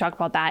 Cause we did talk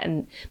about that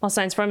in Muscle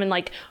Science for Women,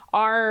 like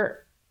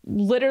our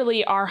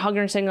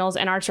hunger signals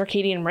and our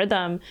circadian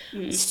rhythm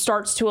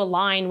starts to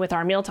align with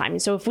our meal timing.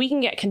 So if we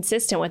can get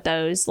consistent with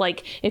those,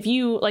 like if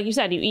you, like you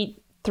said, you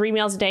eat 3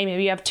 meals a day,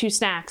 maybe you have 2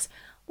 snacks,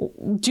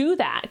 do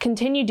that,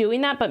 continue doing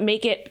that, but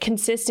make it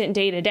consistent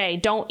day to day.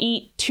 Don't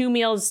eat 2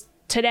 meals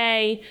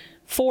today,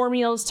 4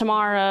 meals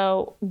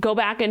tomorrow, go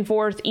back and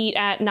forth, eat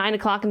at 9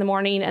 o'clock in the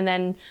morning and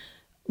then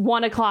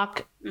 1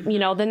 o'clock,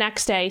 the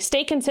next day.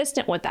 Stay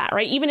consistent with that,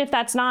 right? Even if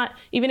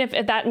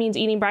that means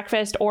eating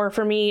breakfast, or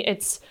for me,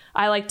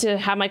 I like to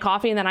have my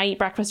coffee and then I eat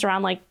breakfast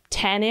around like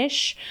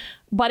 10-ish,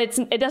 but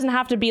it doesn't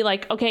have to be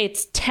like, okay,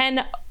 it's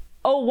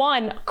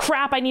 10:01,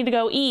 crap, I need to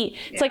go eat.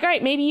 It's like, all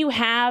right, maybe you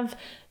have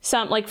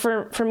some, like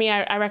for me,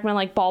 I recommend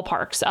like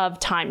ballparks of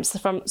times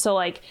so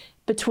like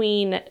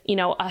between,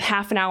 a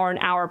half an hour, an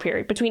hour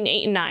period, between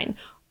 8 and 9,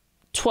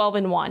 12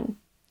 and 1,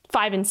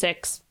 5 and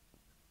 6,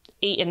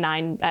 8 and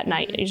 9 at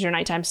night is your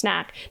nighttime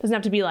snack. It doesn't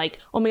have to be like,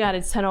 oh my God,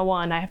 it's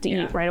 10:01, I have to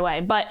eat right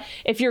away. But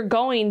if you're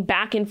going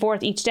back and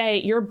forth each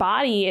day, your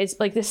body is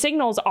like, the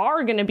signals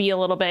are going to be a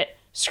little bit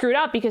screwed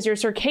up because your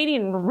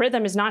circadian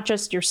rhythm is not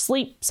just your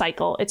sleep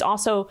cycle, it's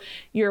also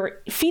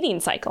your feeding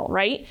cycle,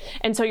 right?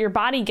 And so your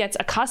body gets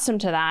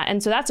accustomed to that.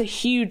 And so that's a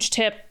huge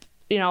tip,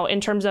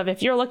 in terms of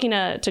if you're looking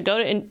to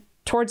go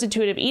towards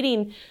intuitive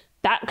eating,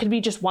 that could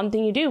be just one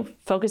thing you do.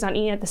 Focus on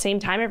eating at the same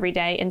time every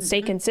day and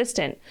stay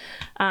consistent,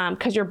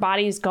 because your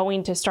body's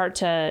going to start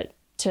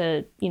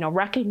to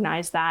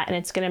recognize that, and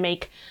it's going to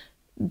make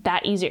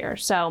that easier.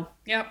 So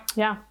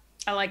yeah,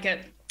 I like it.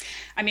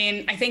 I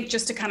mean, I think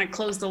just to kind of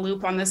close the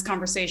loop on this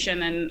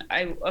conversation, and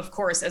I, of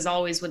course, as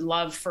always, would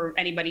love for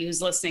anybody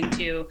who's listening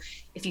to,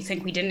 if you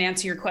think we didn't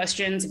answer your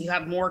questions, if you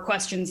have more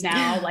questions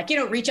now,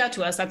 reach out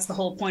to us. That's the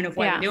whole point of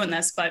why we're doing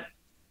this. But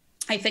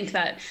I think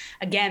that,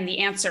 again, the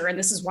answer, and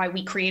this is why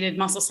we created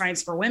Muscle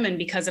Science for Women,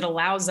 because it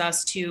allows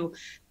us to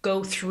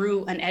go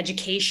through an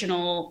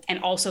educational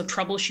and also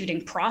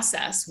troubleshooting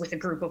process with a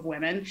group of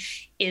women,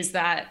 is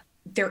that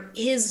there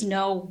is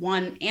no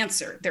one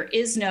answer. There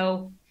is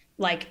no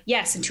like,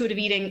 yes, intuitive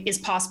eating is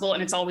possible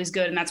and it's always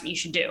good and that's what you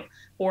should do.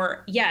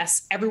 Or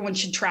yes, everyone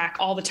should track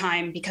all the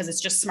time because it's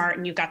just smart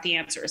and you've got the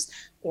answers.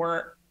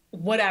 Or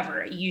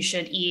whatever, you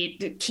should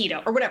eat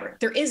keto or whatever.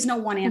 There is no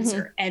one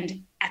answer.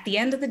 And at the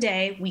end of the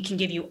day, we can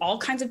give you all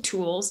kinds of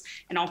tools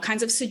and all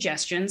kinds of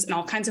suggestions and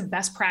all kinds of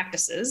best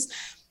practices.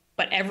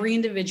 But every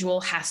individual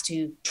has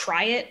to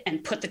try it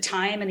and put the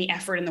time and the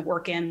effort and the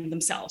work in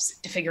themselves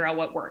to figure out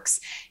what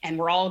works. And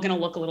we're all going to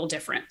look a little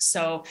different.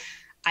 So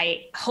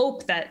I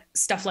hope that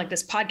stuff like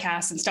this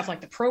podcast and stuff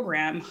like the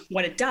program,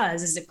 what it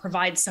does is it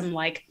provides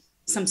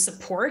some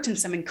support and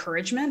some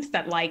encouragement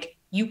that like,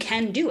 you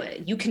can do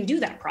it. You can do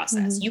that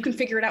process. You can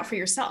figure it out for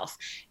yourself.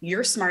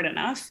 You're smart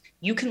enough.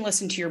 You can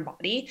listen to your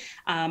body.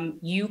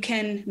 You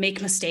can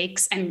make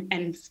mistakes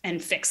and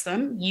fix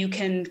them. You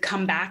can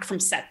come back from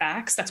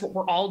setbacks. That's what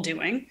we're all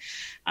doing.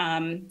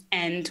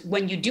 And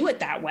when you do it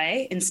that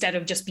way, instead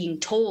of just being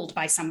told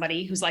by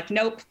somebody who's like,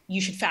 nope, you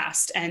should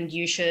fast and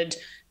you should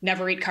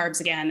never eat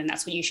carbs again, and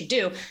that's what you should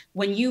do.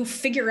 When you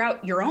figure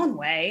out your own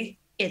way,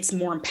 it's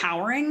more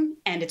empowering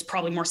and it's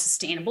probably more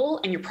sustainable,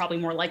 and you're probably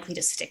more likely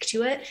to stick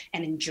to it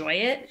and enjoy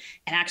it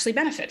and actually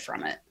benefit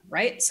from it.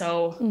 Right.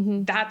 So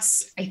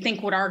that's, I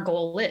think, what our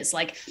goal is.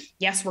 Like,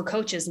 yes, we're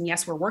coaches and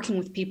yes, we're working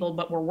with people,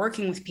 but we're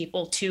working with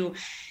people to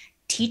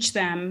teach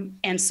them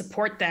and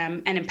support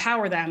them and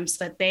empower them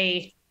so that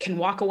they can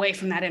walk away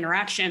from that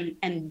interaction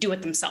and do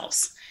it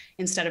themselves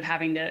instead of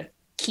having to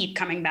keep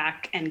coming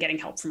back and getting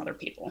help from other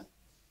people.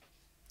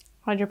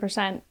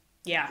 100%.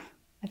 Yeah.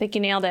 I think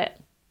you nailed it.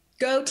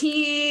 Go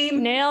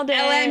team. Nailed it.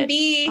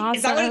 LNB. Awesome.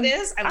 Is that what it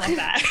is? I love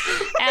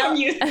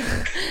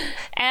that.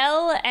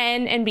 L,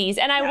 N, and B's.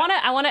 And I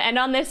want to end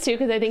on this too,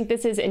 because I think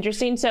this is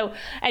interesting. So,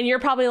 and you're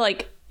probably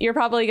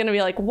going to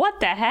be like, what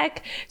the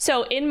heck?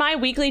 So in my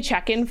weekly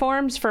check-in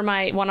forms for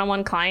my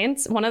one-on-one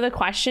clients, one of the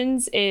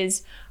questions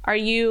is, are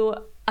you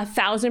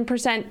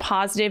 1,000%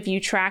 positive you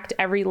tracked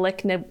every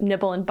lick,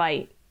 nibble, and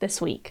bite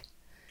this week?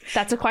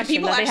 That's a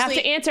question that they have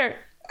to answer.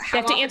 They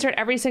have to answer it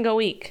every single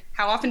week.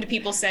 How often do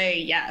people say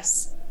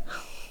yes?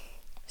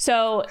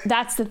 So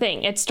that's the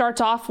thing. It starts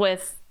off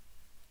with,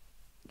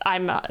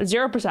 I'm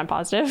 0%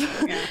 positive.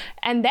 Yeah.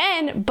 And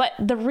then, but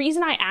the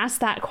reason I asked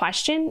that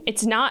question,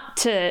 it's not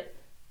to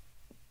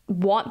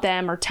want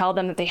them or tell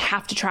them that they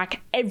have to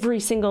track every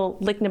single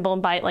lick, nibble,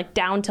 and bite, like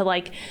down to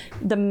like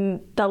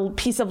the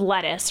piece of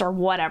lettuce or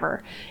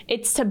whatever.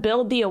 It's to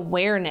build the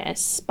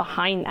awareness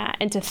behind that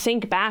and to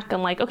think back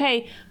and like,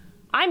 okay,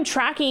 I'm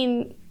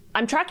tracking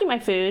my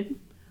food,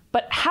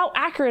 but how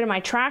accurate am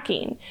I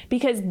tracking?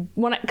 Because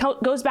when it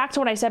goes back to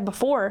what I said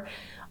before,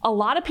 a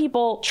lot of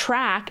people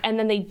track and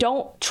then they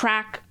don't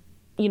track,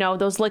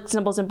 those licks,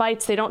 nibbles, and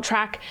bites. They don't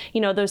track,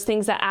 those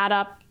things that add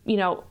up,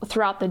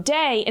 throughout the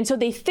day. And so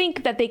they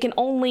think that they can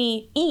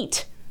only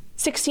eat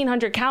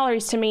 1,600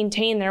 calories to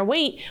maintain their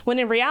weight, when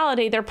in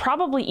reality, they're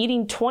probably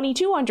eating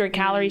 2,200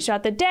 calories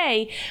throughout the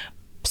day.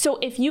 So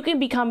if you can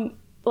become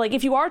like,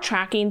 if you are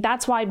tracking,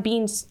 that's why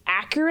being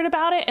accurate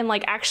about it and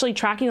like actually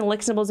tracking the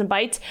licks, nibbles, and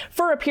bites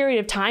for a period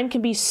of time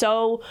can be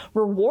so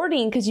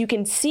rewarding, because you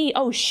can see,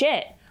 oh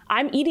shit,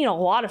 I'm eating a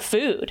lot of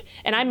food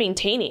and I'm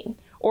maintaining,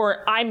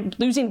 or I'm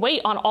losing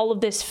weight on all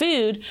of this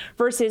food,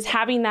 versus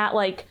having that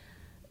like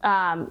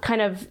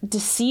kind of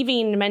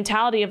deceiving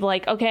mentality of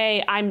like,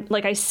 okay, I'm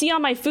like, I see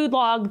on my food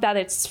log that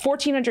it's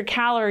 1,400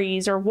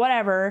 calories or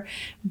whatever,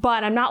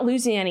 but I'm not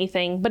losing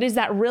anything. But is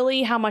that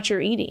really how much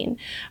you're eating?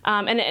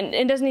 And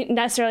it doesn't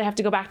necessarily have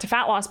to go back to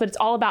fat loss, but it's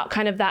all about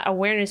kind of that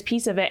awareness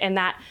piece of it, and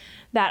that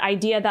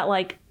idea that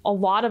like a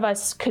lot of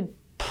us could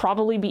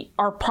probably eat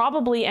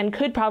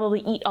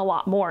a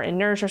lot more and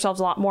nourish ourselves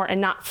a lot more and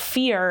not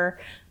fear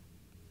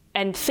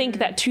and think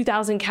that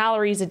 2,000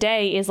 calories a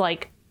day is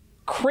like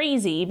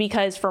crazy,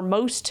 because for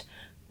most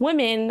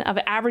women of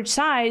average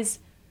size,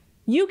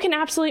 you can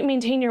absolutely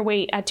maintain your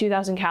weight at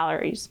 2,000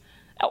 calories.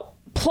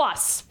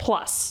 Plus,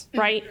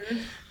 right? Mm-hmm.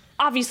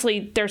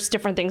 Obviously, there's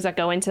different things that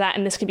go into that,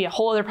 and this could be a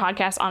whole other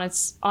podcast on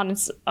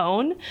its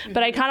own. Mm-hmm.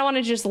 But I kind of want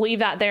to just leave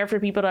that there for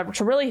people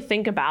to really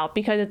think about,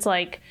 because it's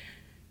like,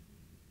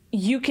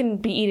 you can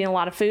be eating a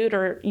lot of food,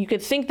 or you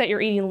could think that you're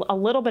eating a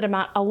little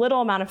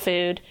amount of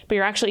food, but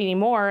you're actually eating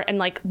more. And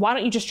like, why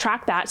don't you just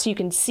track that so you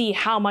can see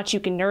how much you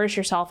can nourish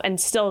yourself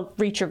and still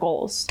reach your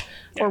goals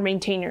or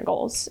maintain your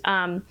goals.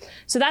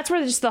 So that's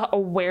where just the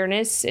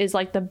awareness is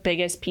like the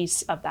biggest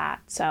piece of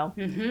that. So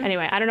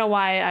anyway, I don't know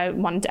why I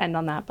wanted to end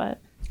on that,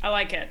 but I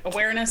like it.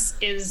 Awareness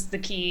is the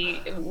key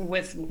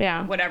with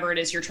whatever it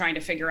is you're trying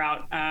to figure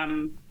out.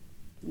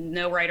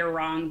 No right or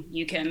wrong.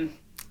 You can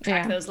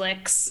track those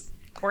licks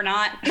or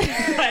not,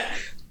 but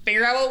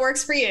figure out what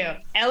works for you.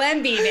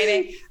 LNB,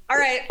 baby. All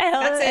right.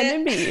 That's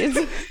it.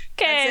 Okay.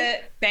 That's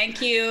it.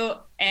 Thank you.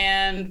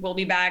 And we'll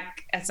be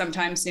back at some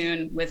time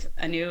soon with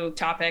a new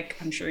topic.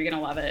 I'm sure you're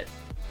going to love it.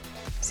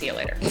 See you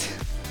later.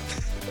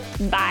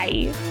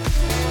 Bye.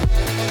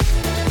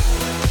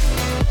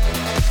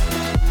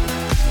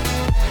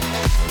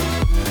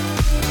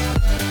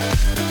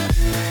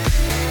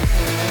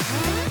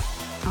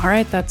 All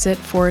right, that's it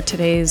for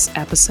today's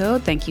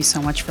episode. Thank you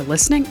so much for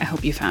listening. I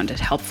hope you found it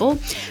helpful.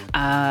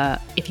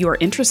 If you are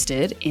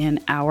interested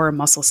in our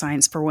Muscle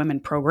Science for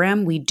Women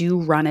program, we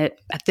do run it.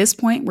 At this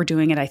point, we're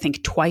doing it, I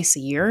think, twice a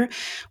year.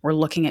 We're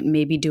looking at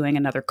maybe doing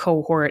another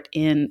cohort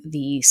in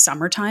the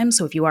summertime.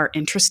 So if you are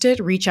interested,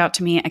 reach out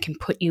to me. I can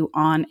put you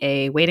on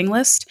a waiting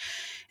list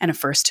and a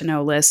first to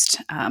know list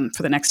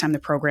for the next time the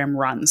program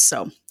runs.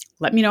 So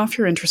let me know if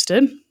you're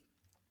interested.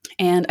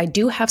 And I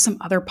do have some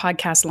other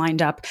podcasts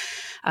lined up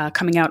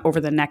coming out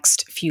over the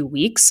next few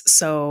weeks.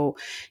 So,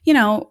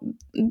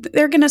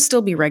 they're going to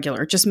still be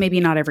regular, just maybe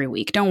not every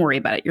week. Don't worry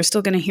about it. You're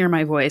still going to hear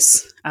my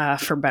voice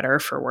for better or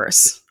for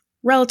worse,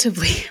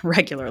 relatively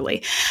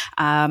regularly.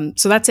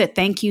 So that's it.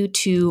 Thank you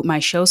to my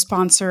show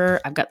sponsor.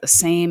 I've got the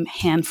same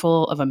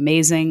handful of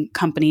amazing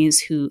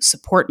companies who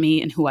support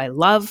me and who I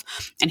love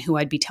and who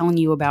I'd be telling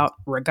you about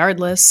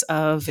regardless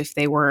of if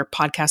they were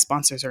podcast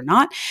sponsors or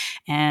not.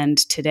 And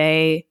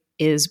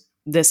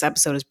this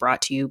episode is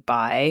brought to you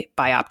by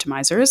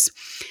Bioptimizers.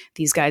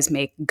 These guys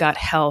make gut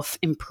health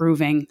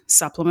improving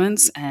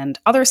supplements and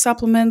other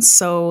supplements.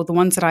 So the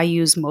ones that I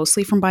use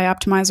mostly from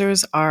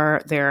Bioptimizers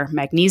are their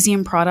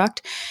magnesium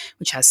product,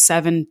 which has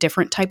 7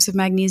 different types of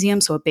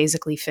magnesium. So it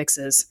basically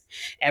fixes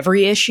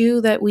every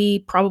issue that we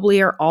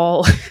probably are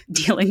all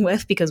dealing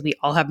with, because we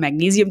all have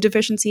magnesium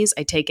deficiencies.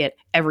 I take it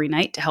every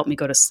night to help me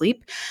go to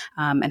sleep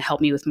and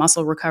help me with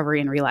muscle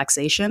recovery and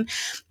relaxation.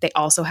 They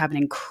also have an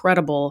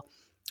incredible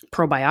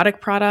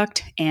probiotic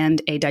product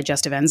and a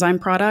digestive enzyme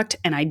product.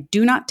 And I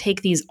do not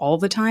take these all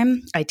the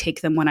time. I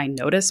take them when I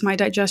notice my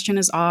digestion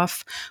is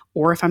off,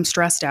 or if I'm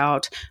stressed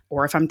out,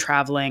 or if I'm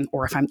traveling,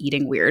 or if I'm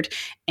eating weird.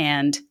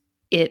 And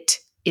it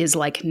is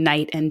like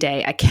night and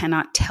day. I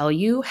cannot tell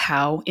you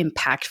how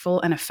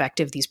impactful and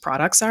effective these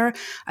products are.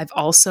 I've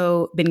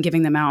also been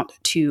giving them out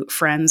to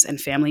friends and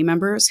family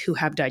members who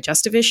have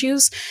digestive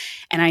issues.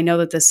 And I know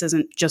that this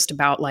isn't just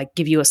about like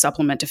give you a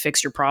supplement to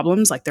fix your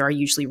problems. Like there are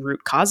usually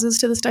root causes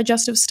to this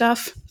digestive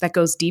stuff that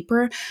goes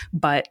deeper,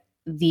 but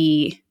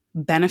the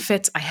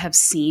benefits I have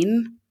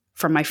seen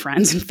from my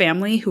friends and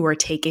family who are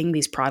taking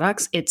these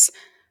products, it's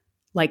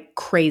like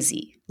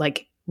crazy,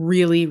 like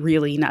really,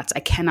 really nuts. I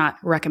cannot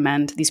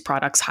recommend these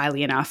products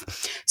highly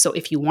enough. So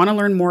if you want to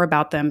learn more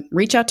about them,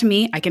 reach out to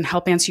me. I can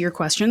help answer your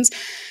questions.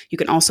 You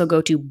can also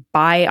go to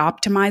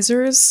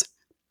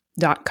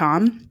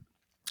bioptimizers.com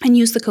and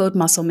use the code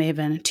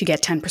MuscleMaven to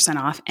get 10%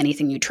 off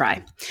anything you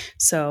try.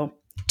 So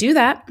do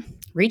that.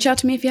 Reach out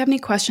to me if you have any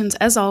questions.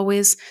 As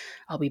always,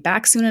 I'll be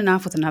back soon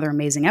enough with another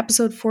amazing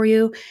episode for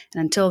you.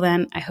 And until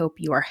then, I hope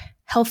you are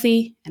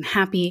healthy and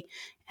happy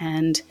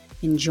and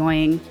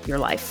enjoying your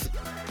life.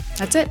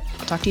 That's it.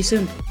 Talk to you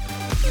soon.